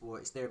a big sport.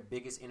 It's their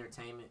biggest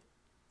entertainment,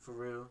 for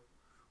real.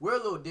 We're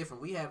a little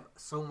different. We have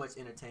so much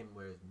entertainment,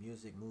 where it's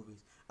music,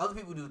 movies. Other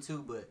people do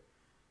too, but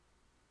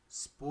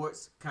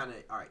sports kind of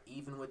are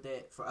even with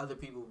that. For other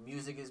people,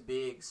 music is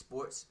big.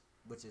 Sports,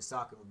 which is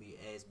soccer, will be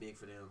as big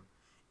for them.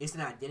 It's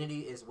an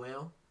identity as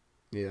well.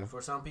 Yeah.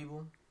 For some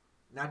people,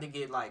 not to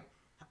get like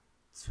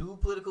too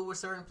political with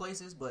certain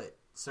places, but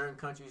certain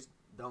countries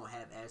don't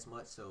have as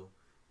much, so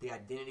the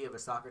identity of a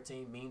soccer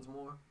team means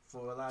more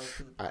for a lot of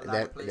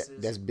people, places.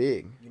 That's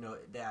big. You know,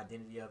 the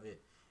identity of it,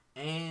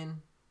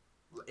 and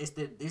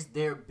it's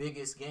their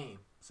biggest game.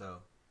 So,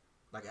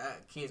 like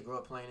kids grow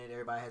up playing it.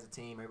 Everybody has a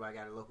team. Everybody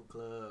got a local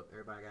club.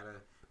 Everybody got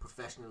a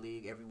professional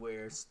league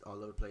everywhere. It's all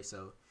over the place.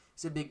 So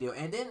it's a big deal.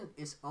 And then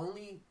it's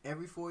only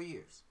every 4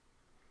 years.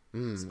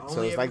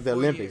 So it's like the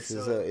Olympics.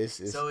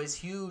 So it's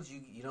huge.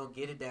 You don't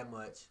get it that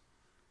much.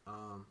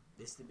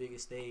 It's the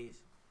biggest stage.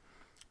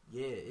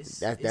 Yeah,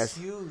 it's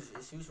huge.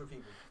 It's huge for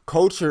people.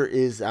 Culture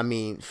is, I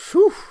mean,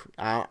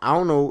 I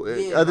don't know.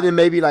 Other than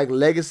maybe like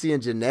legacy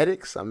and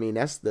genetics, I mean,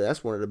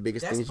 that's one of the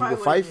biggest things you can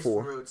fight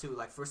for. For real too.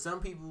 Like for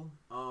some people,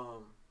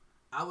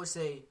 I would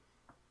say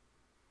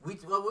we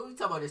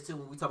talk about this too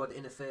when we talk about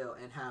the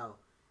NFL and how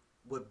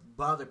what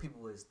bothered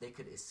people is they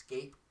could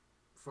escape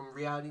from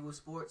reality with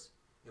sports,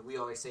 and we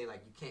always say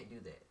like you can't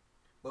do that.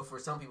 But for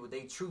some people,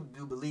 they truly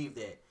do believe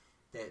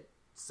that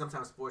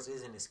sometimes sports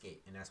is an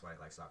escape, and that's why I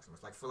like soccer so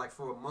much.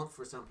 For a month,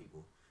 for some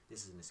people,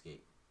 this is an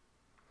escape.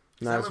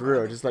 No, it's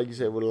real. Just like you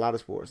said with a lot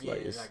of sports, yeah,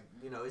 it's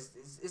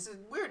a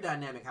weird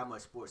dynamic how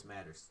much sports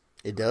matters.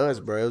 It does,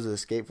 bro. It was an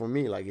escape for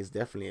me. Like it's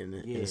definitely an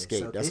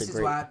escape. So this is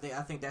why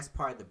I think that's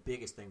probably the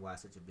biggest thing why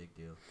it's such a big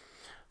deal.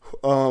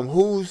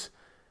 Who's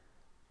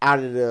out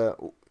of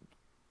the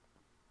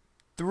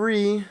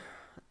 3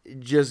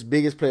 just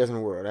biggest players in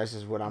the world? That's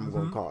just what I'm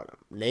gonna call them: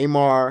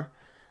 Neymar,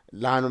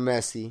 Lionel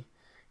Messi,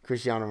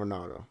 Cristiano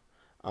Ronaldo.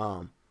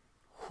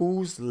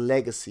 Whose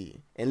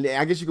legacy, and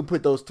I guess you can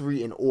put those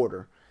 3 in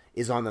order,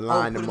 is on the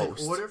line the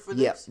most? In order for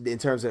this? Yeah, in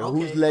terms of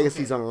whose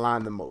legacy is on the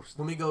line the most.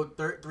 When we go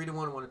 3 to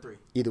 1, 1 to 3.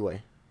 Either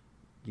way,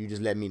 you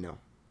just let me know.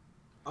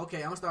 Okay,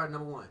 I'm gonna start at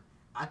number 1.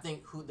 I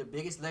think who the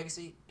biggest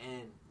legacy,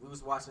 and we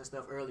was watching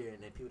stuff earlier,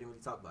 and then people didn't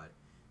really talk about it.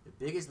 The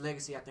biggest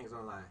legacy I think is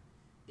on the line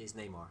is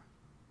Neymar.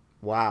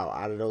 Wow,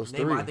 out of those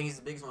 3, Neymar, I think he's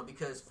the biggest one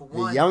because for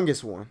one, the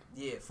youngest one.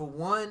 Yeah, for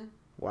one.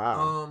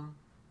 Wow.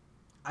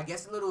 I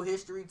guess a little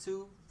history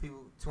too.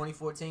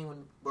 2014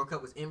 when World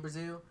Cup was in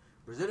Brazil.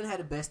 Brazil didn't have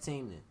the best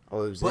team then.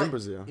 Oh, it was in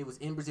Brazil. It was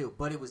in Brazil,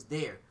 but it was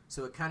there,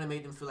 so it kind of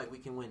made them feel like we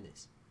can win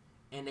this.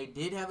 And they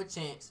did have a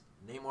chance.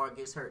 Neymar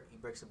gets hurt. He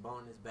breaks a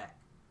bone in his back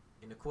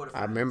in the quarterfinals.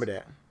 I remember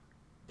that.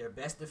 Their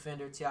best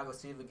defender, Thiago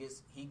Silva,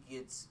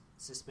 gets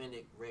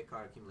suspended, red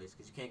card accumulation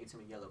because you can't get too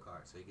many yellow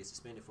cards, so he gets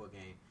suspended for a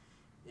game.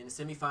 In the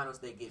semifinals,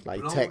 they get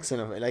like blown. Tex in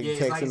the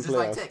it's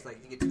like Tex.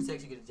 Like you get 2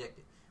 Tex, you get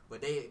ejected.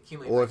 But they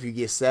accumulate. Or if you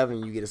get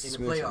 7, you get a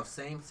suspension. In the playoffs,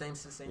 same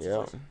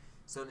situation.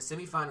 So in the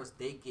semifinals,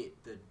 they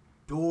get the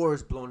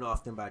doors blown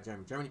off them by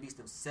Germany. Germany beats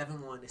them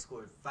 7-1. They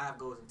scored 5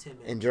 goals in 10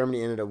 minutes. And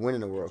Germany ended up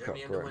winning the World Cup.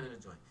 Germany ended up winning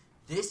the joint.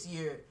 This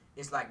year,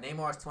 it's like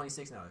Neymar's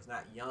 26 now. He's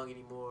not young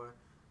anymore.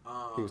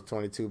 He was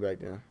 22 back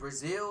then.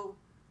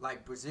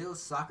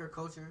 Brazil's soccer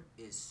culture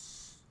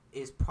is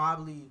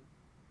probably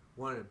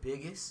one of the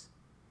biggest.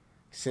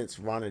 Since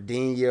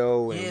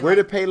Ronaldinho and where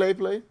did Pele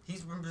play?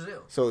 He's from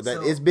Brazil. So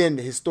it's been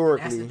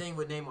historically. That's the thing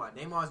with Neymar.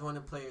 Neymar is one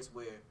of the players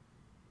where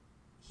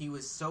he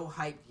was so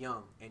hyped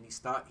young, and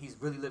he's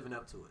really living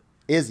up to it.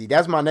 Is he?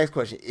 That's my next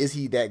question. Is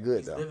he that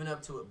good though? He's living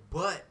up to it.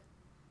 But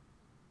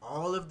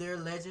all of their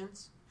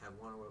legends have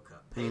won a World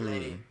Cup.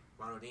 Pele,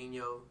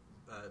 Ronaldinho,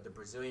 the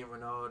Brazilian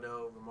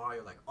Ronaldo,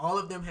 Romario, like all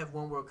of them have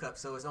won World Cup.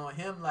 So it's on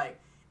him. Like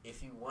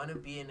if you want to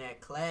be in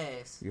that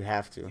class, you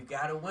have to. You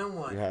got to win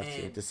one. You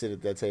have to sit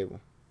at that table.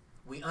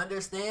 We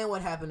understand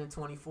what happened in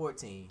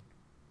 2014.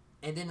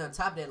 And then on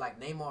top of that, like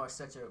Neymar is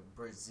such a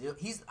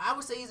I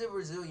would say he's a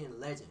Brazilian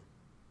legend.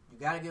 You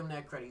got to give him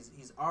that credit.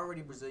 He's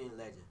already a Brazilian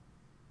legend.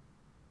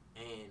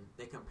 And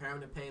they compare him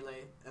to Pele.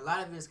 A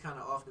lot of it is kind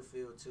of off the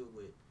field, too,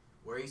 with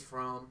where he's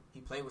from. He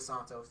played with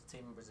Santos, the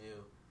team in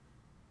Brazil.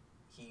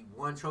 He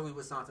won trophies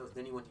with Santos.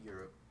 Then he went to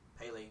Europe.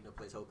 Pele,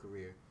 played his whole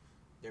career.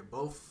 They're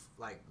both,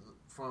 like,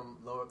 from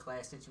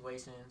lower-class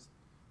situations.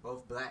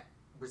 Both black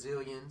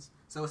Brazilians.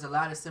 So it's a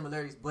lot of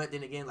similarities. But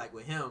then again, like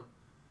with him,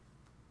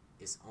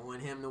 it's on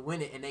him to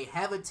win it. And they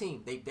have a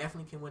team. They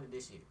definitely can win it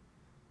this year.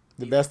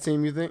 The best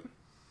team, you think?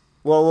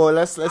 Well,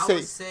 let's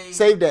say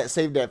save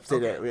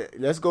that.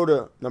 Let's go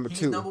to number 2.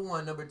 He's number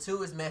 1. Number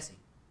 2 is Messi,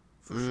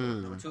 for sure.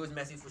 Number 2 is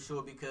Messi for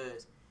sure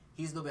because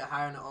he's a little bit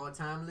higher on the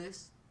all-time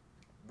list.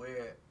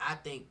 Where I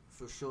think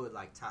for sure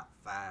like top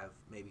 5,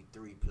 maybe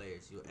 3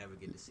 players you'll ever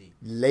get to see.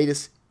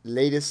 Latest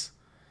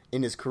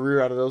in his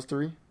career out of those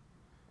 3,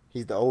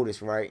 he's the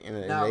oldest, right?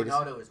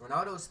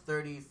 Ronaldo's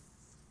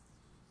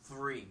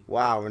 33.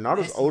 Wow,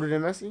 Ronaldo's older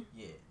than Messi.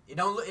 Yeah. It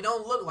don't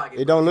look like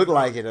it. It don't look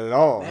like it at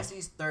all.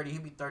 Messi's 30.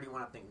 He'll be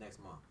 31, I think, next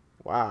month.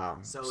 Wow.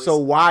 So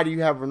why do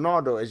you have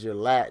Ronaldo as your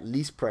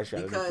least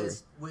pressure?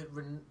 Because with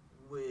when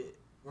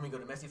we go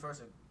to Messi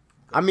first.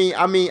 I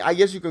mean, I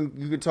guess you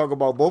can talk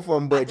about both of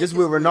them, but just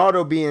with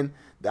Ronaldo being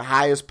the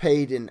highest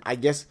paid, and I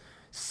guess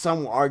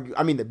some will argue,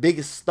 I mean, the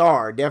biggest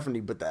star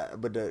definitely,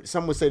 but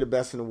some would say the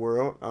best in the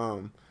world.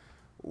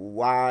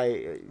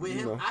 Why? With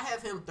him, I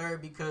have him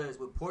third because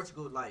with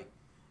Portugal, like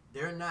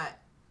they're not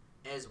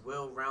as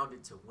well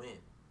rounded to win.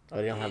 Oh,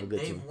 they don't have a good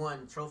team. They've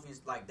won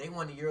trophies, like they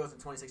won the Euros in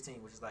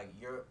 2016, which is like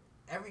Europe.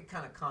 Every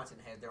kind of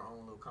continent has their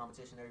own little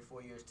competition every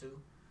 4 years too,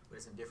 but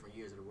it's in different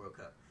years of the World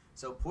Cup.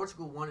 So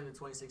Portugal won it in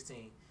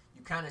 2016.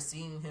 You kind of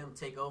seen him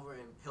take over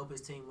and help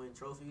his team win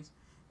trophies.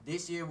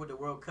 This year with the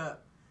World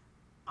Cup,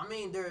 I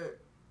mean,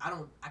 I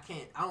don't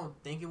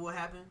think it will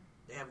happen.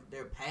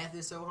 Their path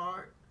is so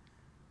hard.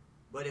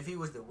 But if he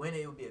was to win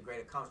it, it would be a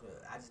great accomplishment.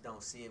 I just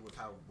don't see it with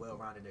how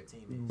well-rounded their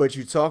team is. But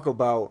you talk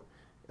about,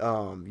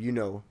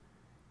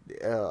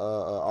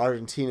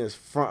 Argentina's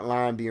front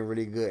line being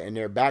really good and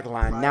their back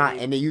line not.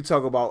 And then you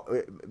talk about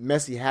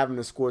Messi having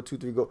to score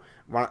 2-3 goals.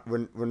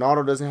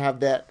 Ronaldo doesn't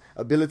have that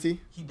ability.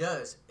 He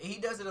does.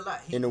 He does it a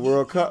lot. In the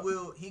World Cup?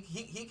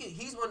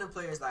 He's one of the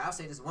players, like I'll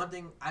say this one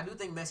thing. I do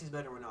think Messi's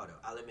better than Ronaldo.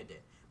 I'll admit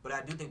that. But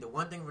I do think the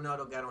one thing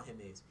Ronaldo got on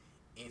him is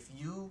if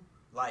you,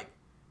 like,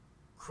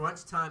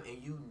 crunch time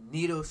and you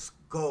need a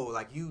goal,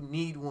 like you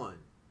need one,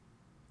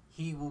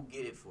 he will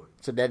get it for you.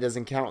 So that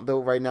doesn't count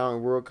though right now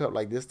in World Cup,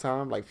 like this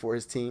time, like for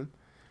his team,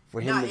 for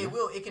him. Nah, it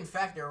will. It can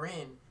factor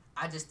in.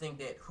 I just think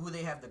that who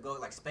they have to go,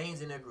 like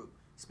Spain's in their group.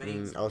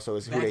 Spain's also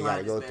it's who they got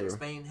to go through.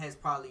 Spain has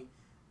probably,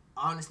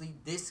 honestly,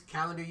 this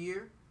calendar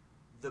year,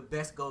 the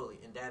best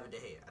goalie in David De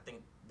Gea. I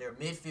think their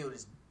midfield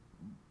is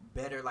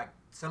better. Like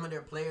some of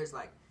their players,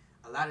 like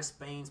a lot of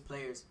Spain's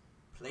players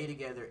play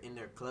together in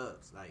their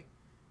clubs, like.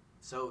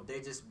 So they're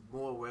just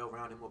more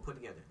well-rounded, more put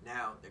together.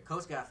 Now, their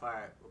coach got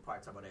fired. We'll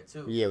probably talk about that,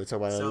 too. Yeah, we'll talk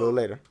about that a little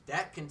later.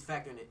 That can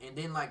factor in it. And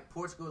then, like,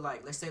 Portugal,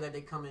 like, let's say that they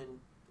come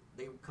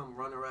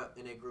runner-up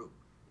in their group.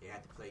 They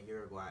have to play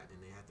Uruguay, then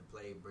they have to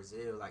play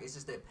Brazil. Like, it's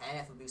just that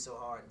path would be so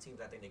hard, and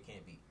teams I think they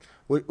can't beat.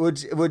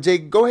 Well,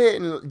 Jake, go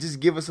ahead and just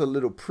give us a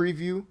little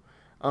preview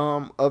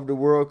of the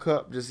World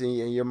Cup, just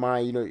in your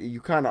mind. You know,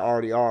 you kind of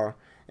already are.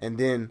 And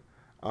then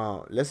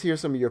let's hear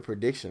some of your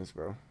predictions,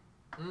 bro.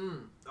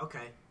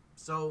 Okay.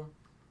 So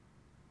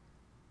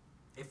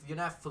if you're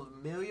not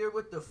familiar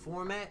with the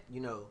format,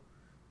 in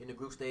the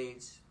group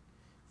stage,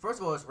 first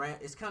of all,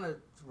 it's kind of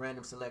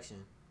random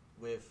selection.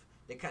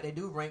 They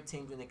do rank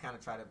teams and they kind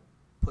of try to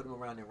put them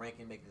around their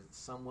ranking, make it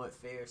somewhat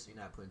fair, so you're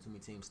not putting too many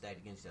teams stacked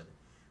against each other.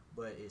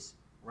 But it's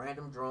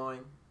random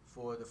drawing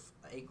for the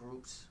 8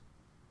 groups.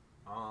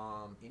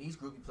 In each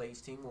group, you play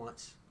each team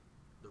once.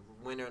 The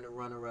winner and the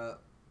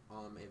runner-up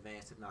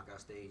advance to the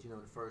knockout stage. In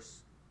the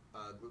first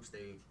group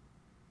stage,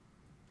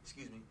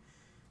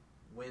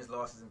 wins,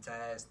 losses, and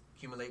ties.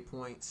 Accumulate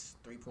points.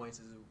 3 points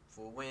is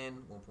for a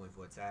win, 1 point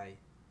for a tie.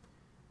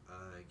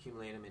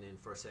 Accumulate them, and then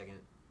first, second,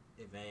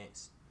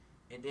 advance.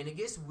 And then it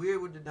gets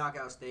weird with the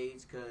knockout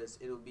stage because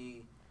it'll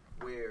be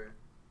where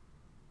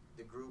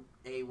the Group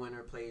A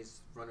winner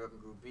plays runner-up in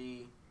Group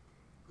B.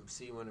 Group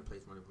C winner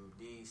plays runner-up in Group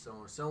D, so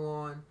on and so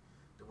on.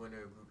 The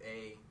winner of Group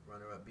A,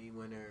 runner-up B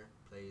winner,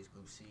 plays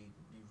Group C,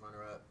 D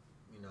runner-up,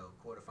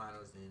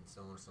 quarterfinals, and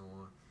so on and so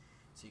on.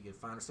 So you get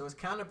finals. So it's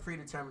kind of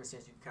predetermined in the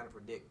sense you can kind of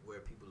predict where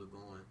people are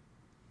going.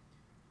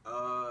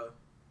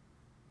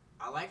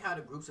 I like how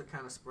the groups are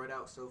kind of spread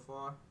out so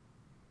far.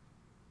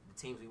 The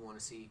teams we want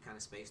to see kind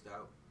of spaced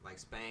out. Like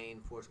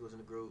Spain, Portugal's in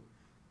the group.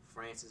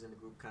 France is in the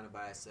group kind of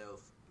by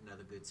itself.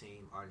 Another good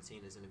team.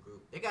 Argentina's in the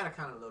group. They got a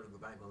kind of loaded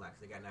group. I ain't gonna lie,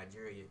 because they got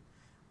Nigeria,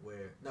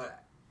 where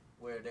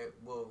they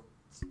will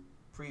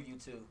preview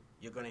to.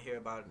 You're gonna hear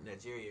about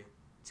Nigeria.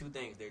 2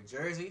 things. Their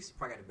jerseys.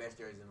 Probably got the best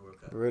jerseys in the World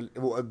Cup. Really?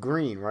 Well, a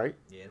green, right?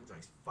 Yeah, them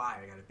joints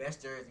fire. They got the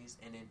best jerseys,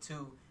 and then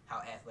 2, how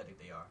athletic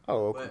they are.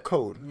 Oh,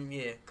 code.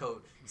 Yeah,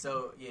 code.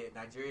 So yeah,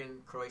 Nigeria,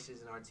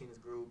 Croatia's, and Argentina's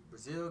group.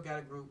 Brazil got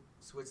a group.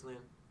 Switzerland,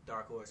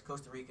 dark horse.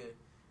 Costa Rica,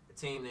 a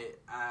team that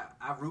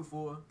I root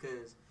for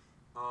because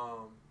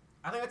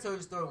I think I told you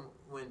the story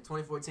when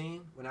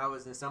 2014 when I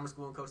was in summer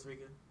school in Costa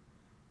Rica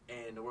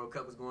and the World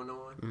Cup was going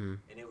on,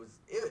 and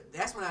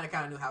that's when I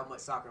kind of knew how much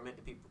soccer meant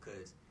to people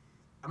because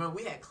I mean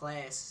we had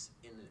class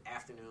in the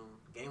afternoon.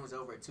 The game was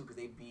over at 2 because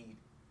they beat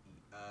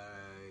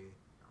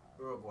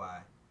Uruguay,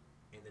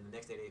 and then the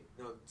next day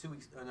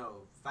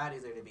 5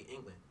 days later they beat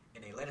England,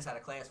 and they let us out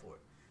of class for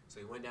it.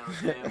 So we went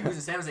downtown. We was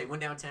in San Jose.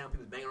 Went downtown.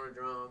 People was banging on the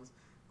drums,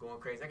 going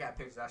crazy. I got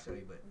pictures I'll show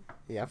you, but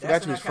yeah, I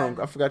forgot you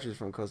was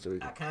from Costa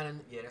Rica.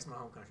 That's my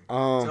home country.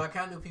 So I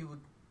kind of knew people,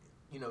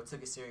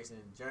 took it serious in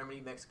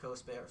Germany, Mexico,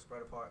 spread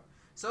apart.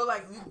 So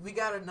like we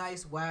got a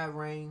nice wide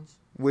range.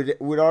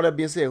 With all that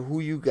being said, who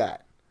you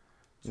got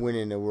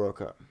winning the World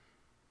Cup? I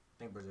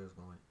think Brazil's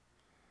going.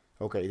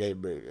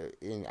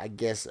 Okay, I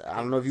guess I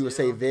don't know if you would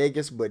say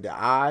Vegas, but the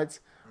odds,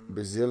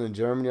 Brazil and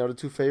Germany are the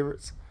two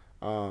favorites.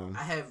 I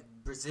have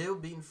Brazil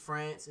beating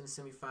France in the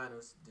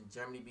semifinals, then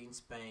Germany beating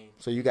Spain.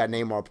 So you got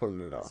Neymar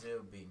pulling it off.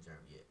 Brazil beating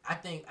Germany.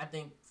 Yeah. I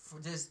think for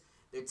just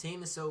their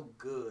team is so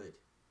good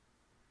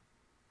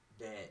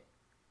that,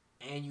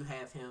 and you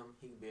have him,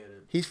 he can be able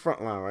to. He's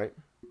front line, right?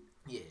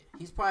 Yeah,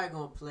 he's probably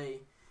gonna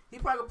play. He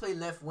probably gonna play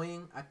left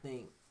wing. I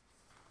think.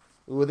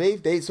 Will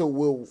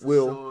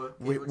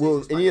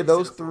will any of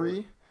those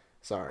three?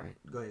 Sorry.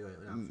 Go ahead.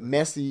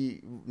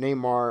 Messi,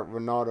 Neymar,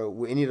 Ronaldo.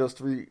 Will any of those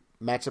three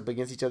match up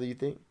against each other? You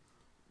think?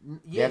 Yeah,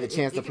 they have a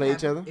chance to play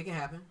each other. It can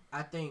happen.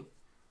 I think.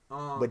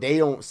 But they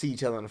don't see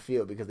each other on the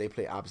field because they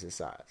play opposite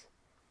sides.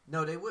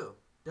 No, they will.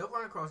 They'll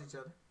run across each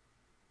other.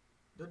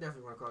 They'll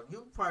definitely run across.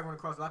 You'll probably run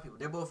across a lot of people.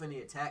 They're both in the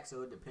attack,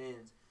 so it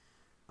depends.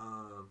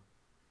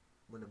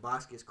 When the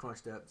box gets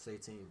crunched up, say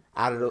team.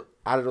 Out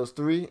of those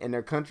three in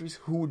their countries,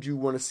 who would you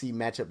want to see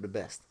match up the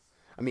best?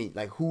 I mean,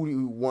 like who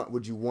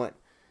would you want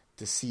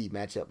to see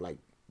match up like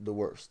the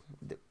worst?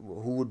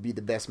 Who would be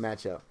the best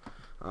matchup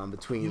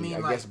between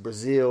guess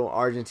Brazil,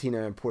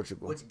 Argentina, and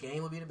Portugal? Which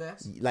game would be the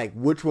best? Like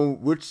which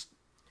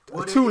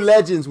two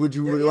legends would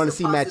you want to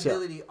see match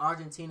up?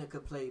 Argentina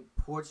could play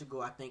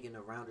Portugal, I think, in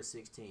the round of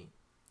 16.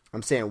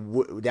 I'm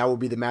saying that would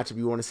be the matchup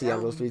you want to see out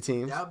of those three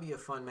teams. That would be a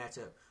fun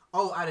matchup.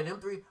 Oh, out of them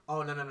three?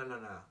 Oh, no.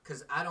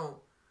 Because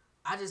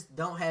I just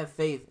don't have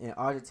faith in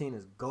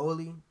Argentina's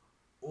goalie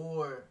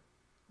or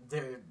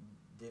their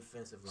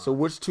defensive line. So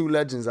which two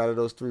legends out of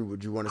those three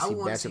would you want to see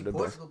match up the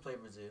best? Portugal play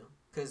Brazil.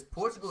 Because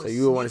Portugal is sneaky.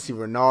 So you would want to see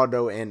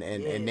Ronaldo and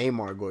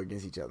Neymar go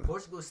against each other.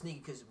 Portugal is sneaky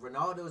because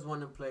Ronaldo is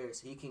one of the players.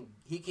 He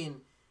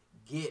can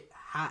get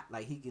hot.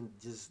 Like he can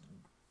just...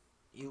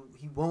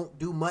 He won't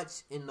do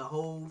much in the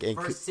whole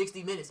first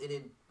 60 minutes, and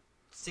then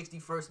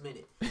 61st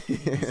minute he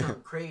do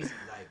something crazy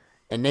like.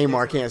 And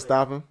Neymar can't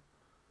stop him.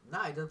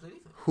 Nah, he doesn't play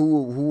defense.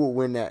 Who will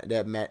win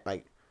that match?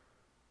 Like,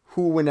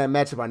 who will win that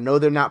matchup? I know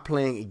they're not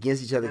playing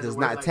against each other because it's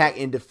not attack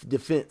and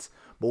defense.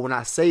 But when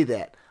I say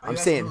that, I'm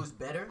saying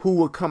who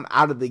will come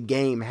out of the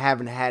game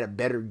having had a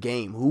better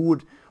game? Who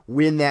would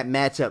win that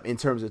matchup in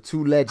terms of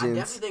two legends?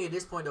 I definitely think at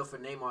this point though for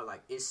Neymar,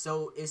 like it's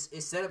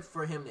set up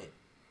for him that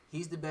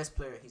he's the best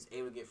player. He's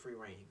able to get free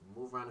reign. He can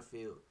move around the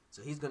field,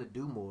 so he's gonna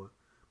do more.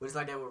 But it's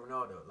like that with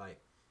Ronaldo. Like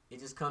it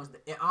just comes.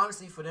 And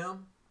honestly, for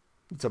them.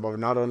 You talk about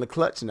Ronaldo in the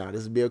clutch now.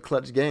 This would be a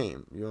clutch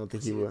game. You don't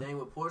think he will? The thing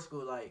with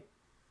Portugal, like,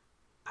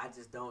 I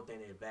just don't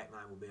think their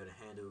backline will be able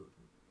to handle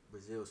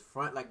Brazil's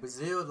front. Like,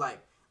 Brazil,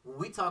 like, when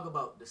we talk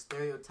about the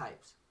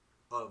stereotypes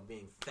of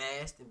being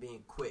fast and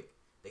being quick,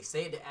 they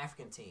say it to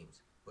African teams.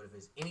 But if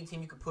there's any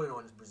team you can put it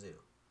on, it's Brazil.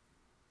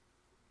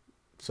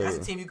 So that's a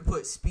team you can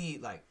put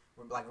speed, like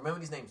remember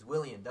these names,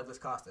 Willian, Douglas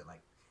Costa.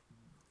 Like,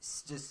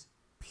 it's just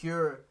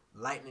pure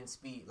lightning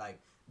speed.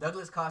 Like,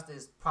 Douglas Costa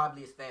is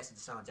probably as fast as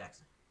Deshaun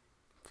Jackson.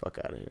 Fuck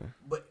out of here.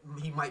 But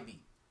he might be.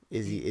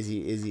 Is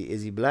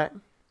he black?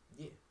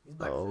 Yeah, he's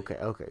black. Oh,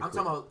 okay. I'm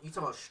talking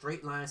about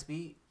straight line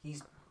speed. He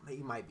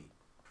might be.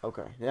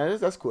 Okay, yeah,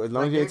 that's cool. As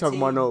long as you ain't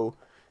talking about no,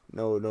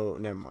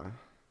 never mind.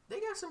 They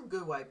got some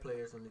good white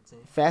players on the team.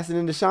 Faster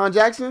than Deshaun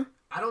Jackson?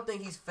 I don't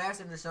think he's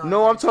faster than Deshaun.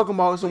 No, I'm talking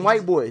about some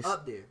white boys.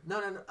 Up there.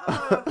 No.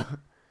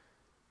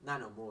 Not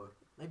no more.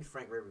 Maybe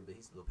Frank River, but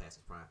he's a little past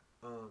his prime.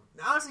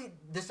 Honestly,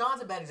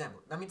 Deshaun's a bad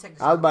example. Let me take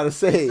Deshaun. I was about to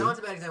say. Deshaun's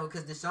a bad example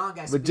because Deshaun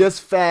got speed. But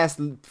just fast.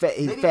 He's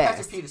maybe fast.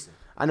 Patrick Peterson.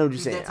 I know what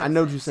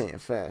you're saying.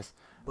 Fast.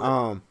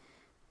 But,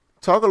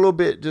 talk a little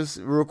bit, just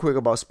real quick,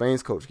 about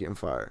Spain's coach getting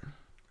fired.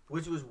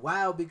 Which was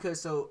wild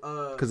because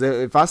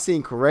if I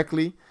seen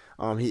correctly,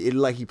 it looked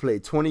like he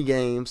played 20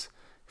 games,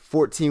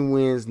 14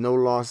 wins, no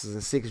losses,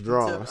 and 6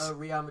 draws. He took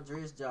Real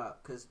Madrid's job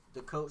because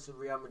the coach of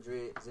Real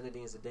Madrid,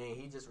 Zinedine Zidane,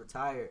 he just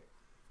retired.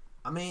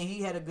 I mean,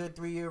 he had a good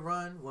 3-year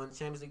run, won the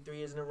Champions League 3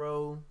 years in a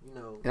row. You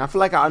know, and I feel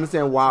like I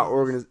understand why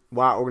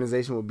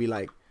organization would be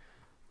like,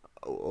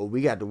 "Oh,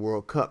 we got the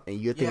World Cup," and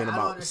you're thinking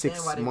about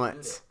 6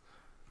 months.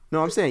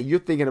 No, I'm saying you're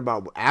thinking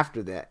about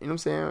after that. You know what I'm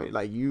saying?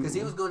 Like because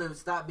he was going to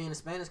stop being a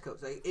Spanish coach.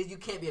 Like you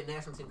can't be a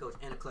national team coach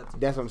and a club team.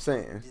 That's coach. what I'm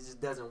saying. It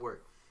just doesn't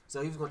work.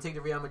 So he was going to take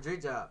the Real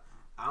Madrid job.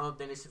 I don't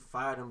think they should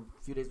fire him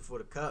a few days before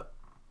the Cup.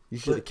 You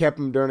should have kept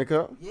him during the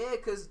Cup. Yeah,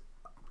 because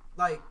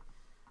like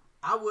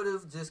I would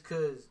have just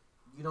because.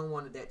 You don't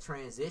want that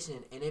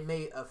transition, and it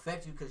may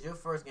affect you because your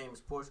first game is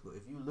Portugal.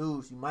 If you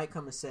lose, you might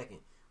come in second,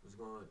 which is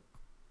going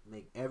to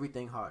make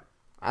everything harder.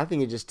 I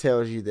think it just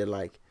tells you that,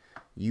 like,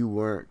 you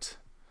weren't,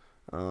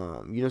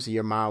 so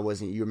your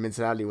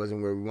mentality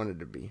wasn't where we wanted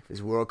to be.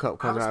 This World Cup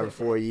comes out in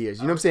 4 years.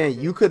 You know what I'm saying?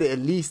 You could have at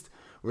least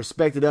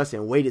respected us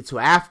and waited till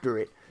after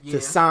it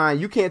to sign.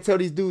 You can't tell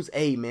these dudes,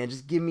 hey, man,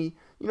 just give me,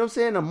 you know what I'm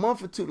saying, a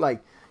month or two.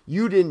 Like,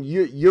 you didn't.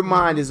 Your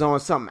mind is on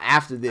something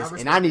after this,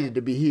 and I needed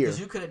to be here. Because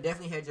you could have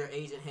definitely had your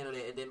agent handle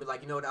it and then be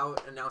like, you know what, I'll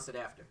announce it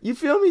after. You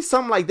feel me?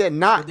 Something like that.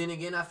 Not. But then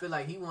again, I feel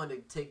like he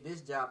wanted to take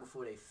this job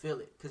before they fill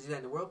it, because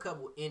the World Cup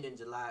will end in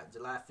July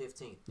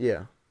 15th.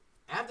 Yeah.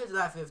 After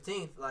July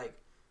 15th, like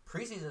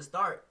preseason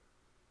start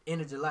end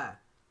of July.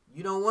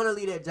 You don't want to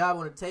leave that job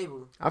on the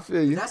table. I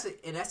feel you.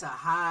 That's a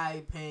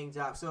high paying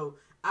job. So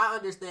I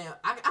understand.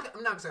 I'm not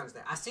gonna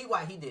understand. I see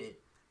why he did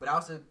it, but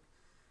also,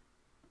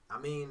 I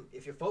mean,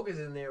 if your focus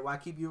is in there, why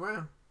keep you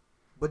around?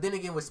 But then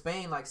again, with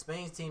Spain, like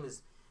Spain's team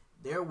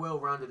they're well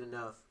rounded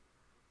enough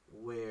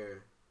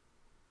where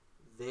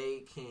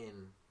they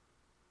can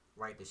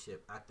right the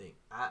ship. I think.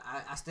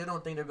 I still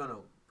don't think they're gonna.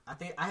 I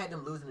think I had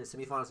them losing in the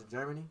semifinals to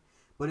Germany.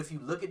 But if you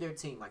look at their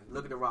team, like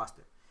look at the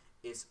roster,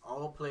 it's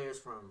all players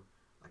from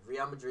like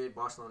Real Madrid,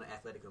 Barcelona,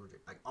 Atletico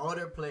Madrid. Like all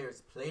their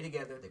players play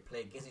together. They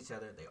play against each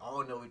other. They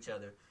all know each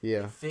other.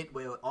 Yeah. They fit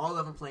well. All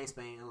of them play in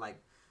Spain. And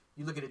like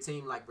you look at a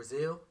team like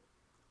Brazil,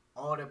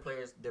 all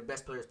their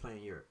best players play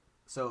in Europe.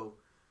 So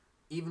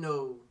even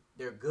though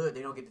they're good,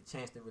 they don't get the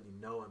chance to really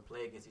know and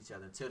play against each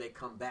other until they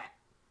come back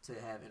to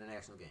have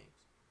international games.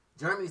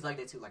 Germany's like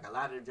that too. Like a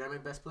lot of the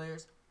German best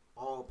players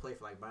all play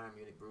for like Bayern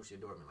Munich, Borussia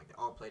Dortmund. Like they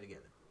all play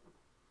together.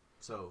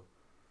 So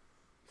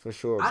for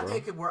sure, bro. I think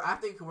it could work. I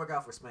think it could work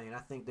out for Spain. I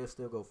think they'll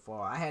still go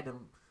far. I had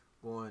them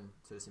going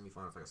to the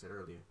semifinals, like I said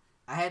earlier.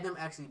 I had them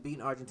actually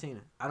beating Argentina.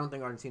 I don't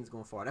think Argentina's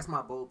going far. That's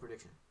my bold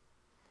prediction.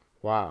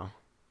 Wow.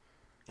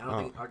 I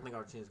don't think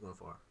Argentina's going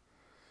far.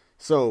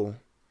 So,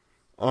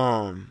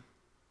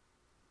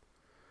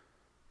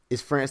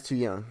 is France too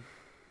young?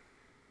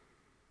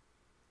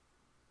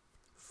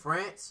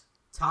 France,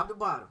 top to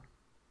bottom,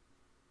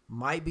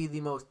 might be the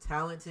most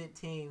talented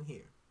team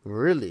here.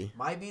 Really?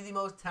 Might be the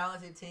most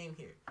talented team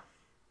here.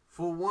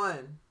 For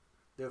one,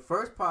 their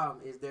first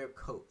problem is their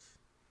coach.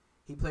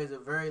 He plays a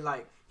very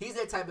he's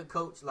that type of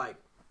coach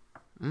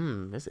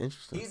that's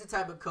interesting. He's the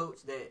type of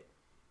coach that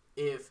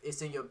if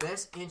it's in your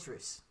best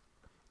interest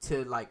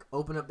to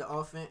open up the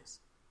offense,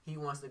 he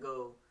wants to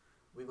go,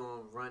 we're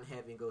going to run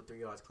heavy and go 3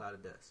 yards, cloud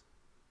of dust.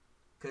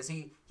 Because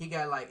he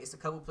got it's a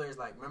couple players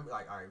remember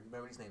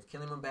these names: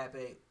 Kylian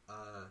Mbappe,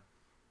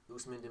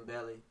 Ousmane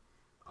Dembele,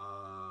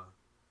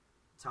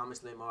 Thomas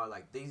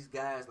Lemar. These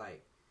guys,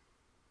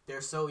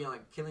 they're so young.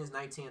 Kylian's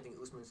 19, I think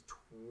Ousmane's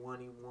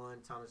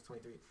 21, Thomas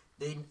 23.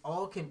 They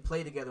all can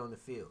play together on the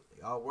field.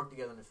 They all work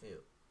together on the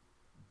field.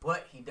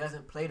 But he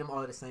doesn't play them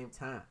all at the same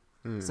time.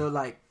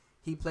 So,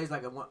 he plays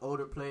like one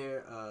older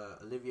player,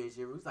 Olivier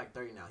Giroud. He's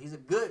 30 now. He's a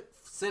good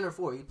center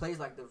forward. He plays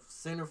the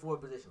center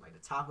forward position, the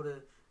top of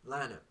the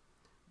lineup.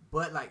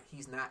 But,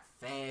 he's not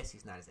fast.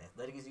 He's not as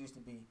athletic as he used to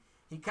be.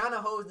 He kind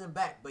of holds them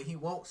back, but he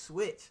won't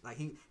switch.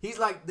 He's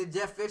like the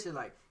Jeff Fisher.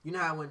 You know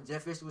how when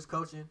Jeff Fisher was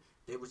coaching,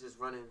 they was just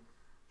running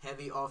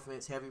heavy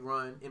offense, heavy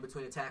run in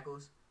between the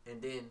tackles.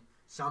 And then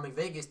Sean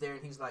McVay gets there,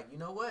 and he's like, you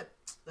know what?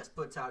 Let's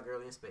put Todd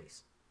Gurley in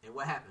space. And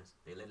what happens?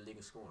 They let the league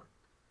in scoring.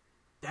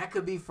 That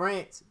could be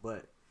France,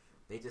 but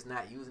they just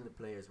not using the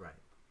players right.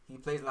 He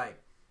plays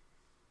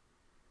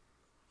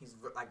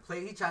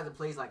he tries to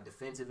play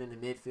defensive in the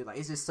midfield.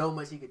 It's just so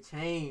much he could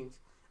change.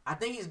 I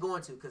think he's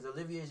going to, because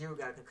Olivier Giroud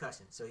got a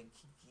concussion, so he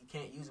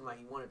can't use him like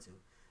he wanted to.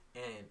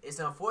 And it's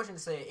unfortunate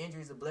to say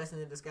injury is a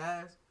blessing in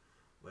disguise,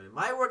 but it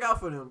might work out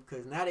for them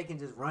because now they can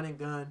just run and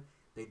gun.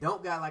 They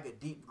don't got a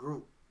deep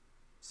group,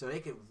 so they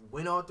can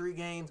win all 3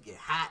 games, get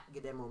hot,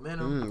 get that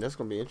momentum. That's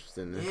gonna be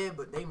interesting. Then. Yeah,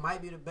 but they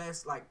might be the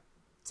best,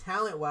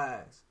 talent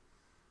wise,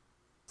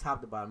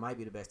 top to bottom, might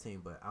be the best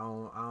team. But I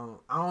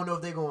don't know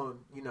if they're going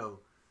to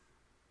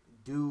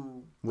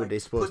do what they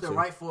supposed put the to.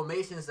 right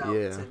formations out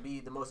to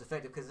be the most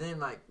effective. Because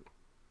then,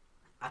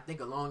 I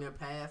think along their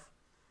path,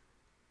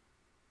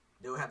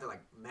 they'll have to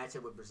match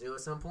up with Brazil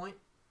at some point,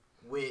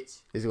 which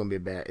it's gonna be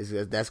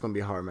that's gonna be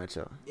a hard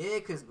matchup. Yeah,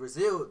 because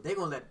Brazil they're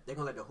gonna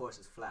let the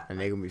horses fly, and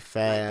they're gonna be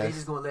fast. They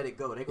just gonna let it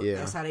go.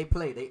 That's how they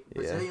play.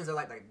 Brazilians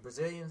are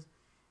Brazilians.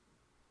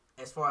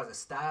 As far as a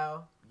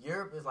style,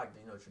 Europe is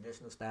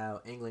traditional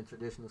style. England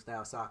traditional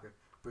style soccer.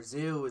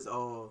 Brazil is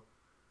all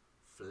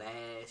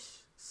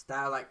flash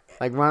style, like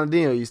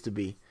Ronaldinho used to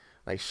be,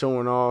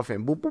 showing off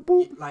and boop boop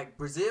boop.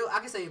 Brazil, I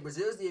can say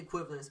Brazil's the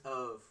equivalent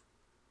of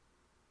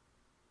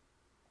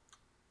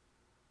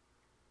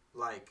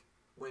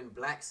when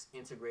blacks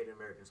integrated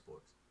American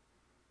sports.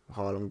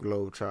 Harlem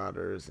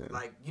Globetrotters and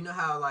you know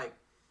how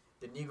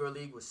the Negro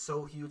League was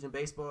so huge in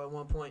baseball at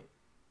one point,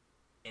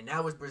 and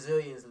that was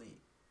Brazilians' league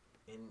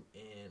in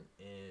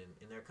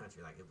their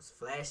country. It was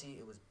flashy,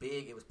 it was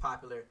big, it was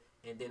popular.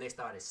 And then they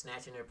started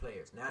snatching their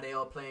players. Now they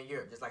all play in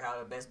Europe, just like how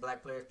the best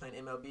black players play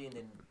in MLB and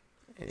then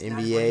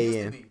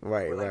NBA and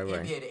right.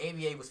 NBA,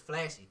 the ABA was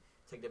flashy.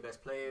 Take their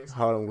best players.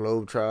 Harlem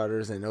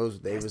Globetrotters and they was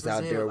Brazil,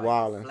 out there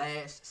wilding.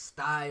 Flash,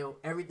 style,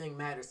 everything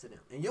matters to them.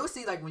 And you'll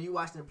see when you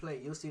watch them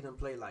play, you'll see them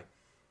play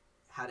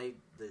how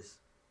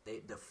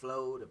the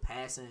flow, the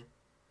passing.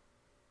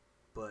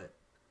 But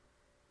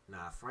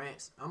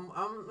France, I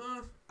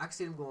can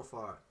see them going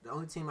far. The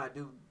only team I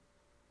do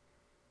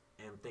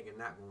am thinking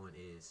not going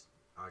is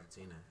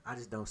Argentina. I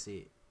just don't see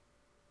it.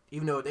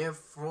 Even though their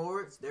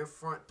forwards, their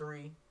front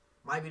 3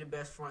 might be the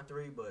best front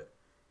three, but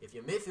if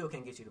your midfield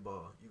can't get you the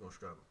ball, you're gonna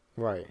struggle.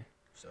 Right.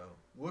 So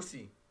we'll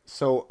see.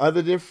 So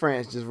other than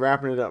France, just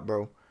wrapping it up,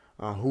 bro.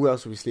 Who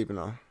else are we sleeping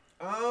on?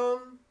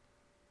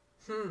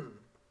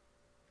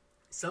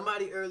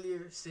 Somebody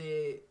earlier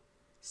said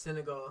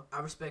Senegal. I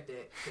respect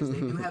that because they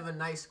do have a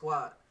nice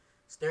squad.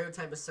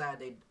 Stereotype aside,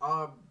 they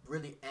are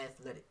really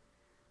athletic.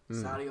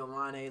 Sadio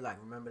Mane, like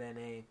remember that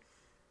name.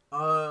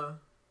 I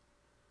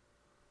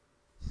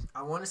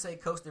want to say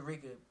Costa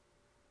Rica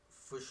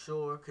for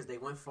sure because they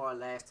went far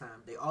last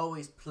time. They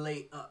always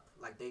play up,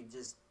 like they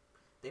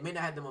may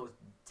not have the most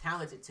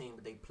talented team,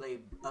 but they play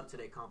up to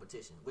their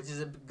competition, which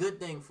is a good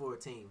thing for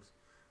teams.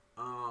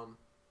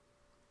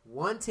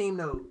 One team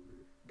though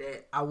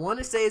that I want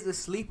to say is a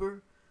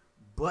sleeper,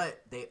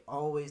 but they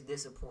always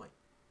disappoint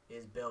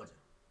is Belgium.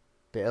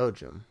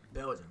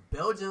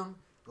 Belgium,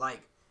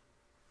 like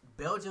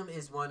Belgium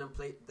is one of them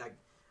play like.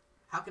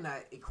 How can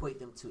I equate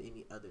them to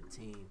any other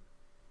team?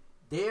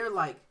 They're in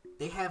like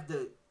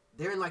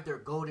their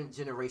golden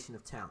generation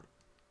of talent,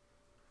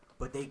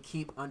 but they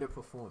keep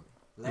underperforming.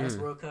 Last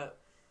World Cup,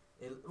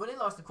 they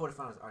lost the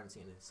quarterfinals to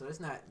Argentina, so it's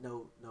not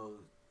no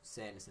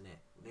sadness in that.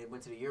 They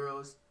went to the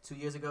Euros 2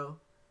 years ago,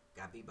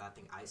 got beat by I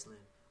think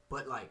Iceland,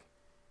 but like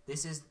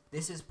this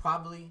is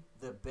probably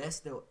the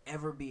best they'll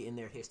ever be in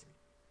their history.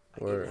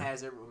 Like it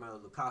has Romelu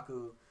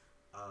Lukaku,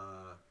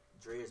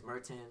 Dries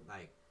Mertens,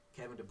 like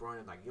Kevin De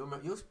Bruyne, like you'll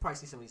probably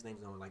see some of these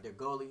names on like their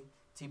goalie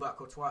Thibaut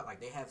Courtois. Like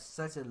they have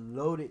such a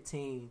loaded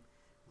team,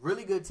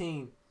 really good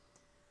team,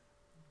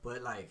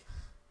 but like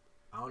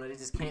I don't know, they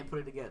just can't put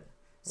it together.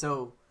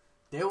 So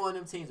they're one of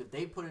them teams. If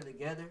they put it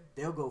together,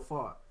 they'll go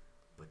far.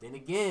 But then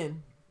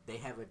again, they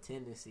have a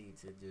tendency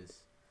to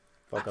just.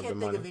 I can't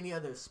think of any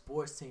other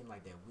sports team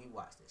like that we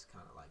watch that's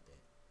kind of like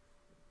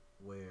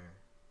that. Where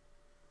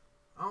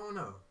I don't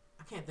know,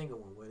 I can't think of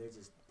one where they're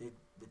just the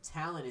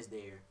talent is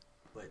there.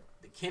 But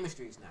the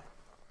chemistry is not.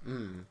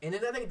 And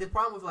then I think the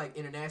problem with like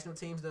international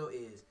teams though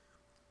is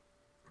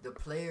the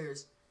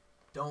players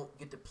don't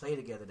get to play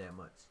together that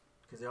much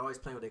because they're always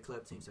playing with their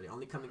club team. So they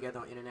only come together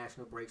on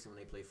international breaks and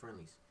when they play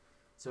friendlies.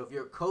 So if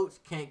your coach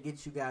can't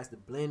get you guys to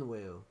blend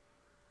well,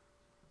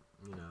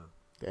 you know,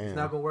 it's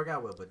not gonna work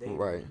out well. But they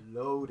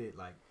loaded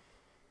like.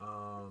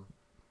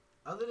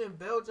 Other than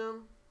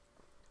Belgium,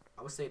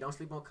 I would say don't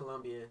sleep on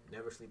Colombia.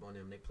 Never sleep on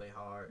them. They play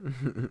hard.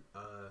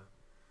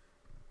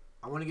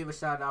 I want to give a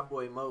shout out to our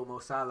boy Mo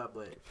Salah,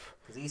 but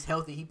because he's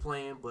healthy, he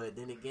playing. But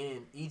then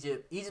again,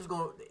 Egypt's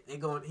going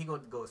to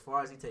go as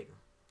far as he take him.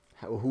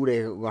 Who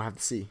they gonna have to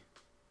see?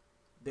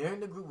 They're in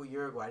the group with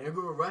Uruguay. They're in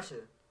the group with Russia,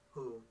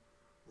 who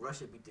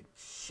Russia beat the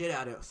shit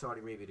out of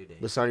Saudi Arabia today.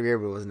 But Saudi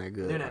Arabia wasn't that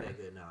good. They're not that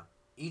good now.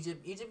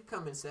 Egypt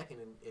come in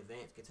second and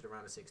advance, get to the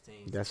round of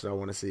 16. That's what I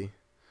want to see.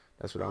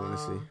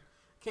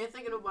 Can't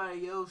think of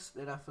nobody else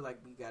that I feel like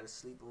we got to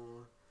sleep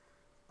on.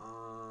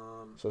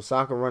 So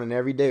soccer running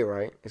every day,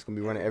 right? It's gonna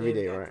be running every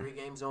day, right? 3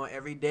 games on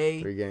every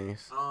day. 3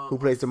 games. Who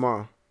plays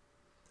tomorrow?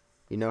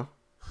 You know?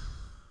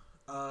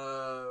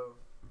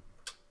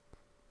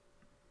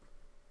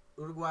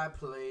 Uruguay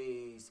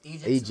plays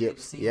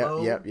Egypt.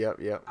 Yep.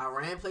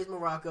 Iran plays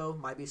Morocco.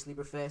 Might be a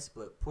sleeper fest,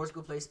 but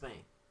Portugal plays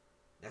Spain.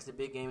 That's the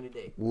big game of the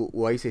day.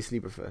 Why you say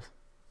sleeper fest?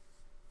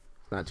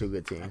 It's not 2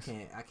 good teams.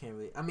 I can't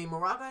really. I mean,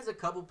 Morocco has a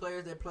couple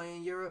players that play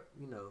in Europe.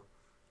 You know,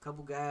 a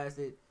couple guys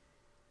that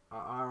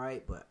are all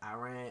right, but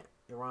Iran,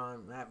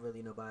 not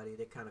really nobody.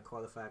 They kind of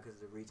qualify because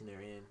of the region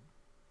they're in.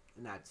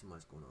 Not too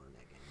much going on in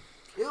that game.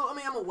 I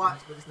mean, I'm going to watch,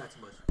 but it's not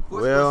too much.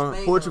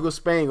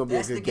 Portugal-Spain going to be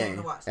a good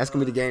game. That's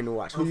going to be the game to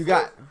watch. Who you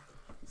got?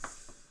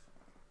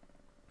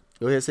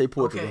 Go ahead and say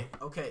Portugal.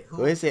 Okay. Go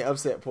ahead and say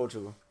upset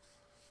Portugal.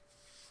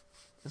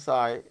 It's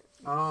all right.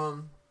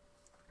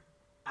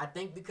 I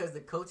think because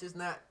the coach is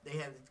not, they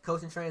have the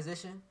coaching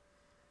transition,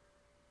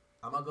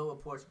 I'm going to go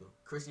with Portugal.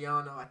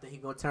 Cristiano, I think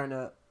he's going to turn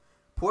up.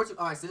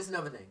 Portugal. All right, so this is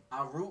another thing.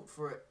 I root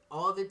for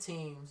all the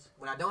teams.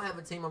 When I don't have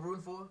a team I'm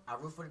rooting for, I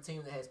root for the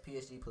team that has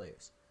PSG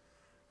players.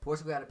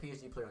 Portugal got a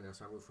PSG player on there,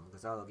 so I root for him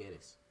because I'll get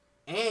this.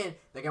 And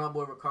they got my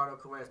boy Ricardo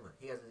Quaresma.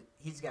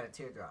 He's got a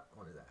teardrop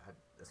on his eye.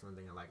 That's one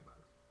thing I like about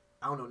him.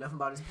 I don't know nothing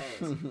about his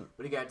past,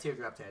 but he got a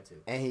teardrop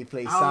tattoo. And he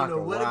plays soccer. I don't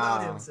know what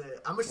about him said.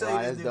 I'm gonna show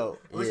you this dude.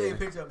 Dope. I'm gonna show you a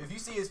picture of him. If you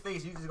see his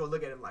face, you just gonna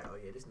look at him like, oh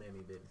yeah, this man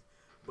mean business.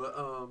 But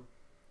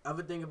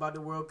other thing about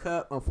the World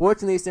Cup,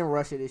 unfortunately, it's in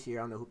Russia this year.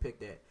 I don't know who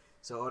picked that.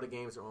 So all the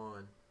games are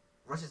on.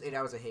 Russia's 8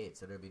 hours ahead,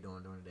 so they'll be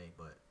doing during the day.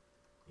 But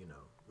you know,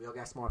 we all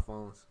got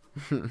smartphones.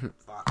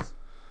 Fox.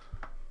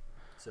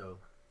 So.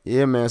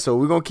 Yeah, man. So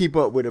we're gonna keep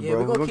up with it,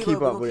 bro. We're gonna keep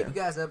up with it. Keep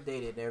you guys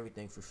updated and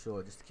everything for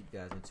sure, just to keep you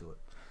guys into it.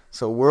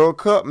 So World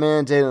Cup,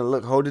 man, Jalen,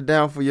 look, hold it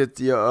down for your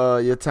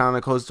town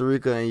of Costa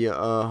Rica and your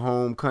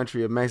home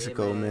country of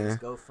Mexico, man. Let's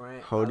go,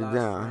 France. Hold it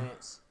down.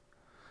 France.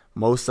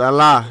 Mo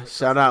Salah,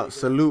 shout out,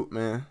 salute,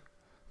 man.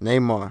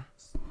 Neymar.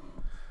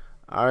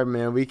 All right,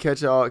 man. We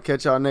catch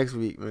y'all next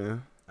week,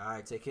 man. All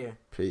right, take care.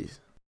 Peace.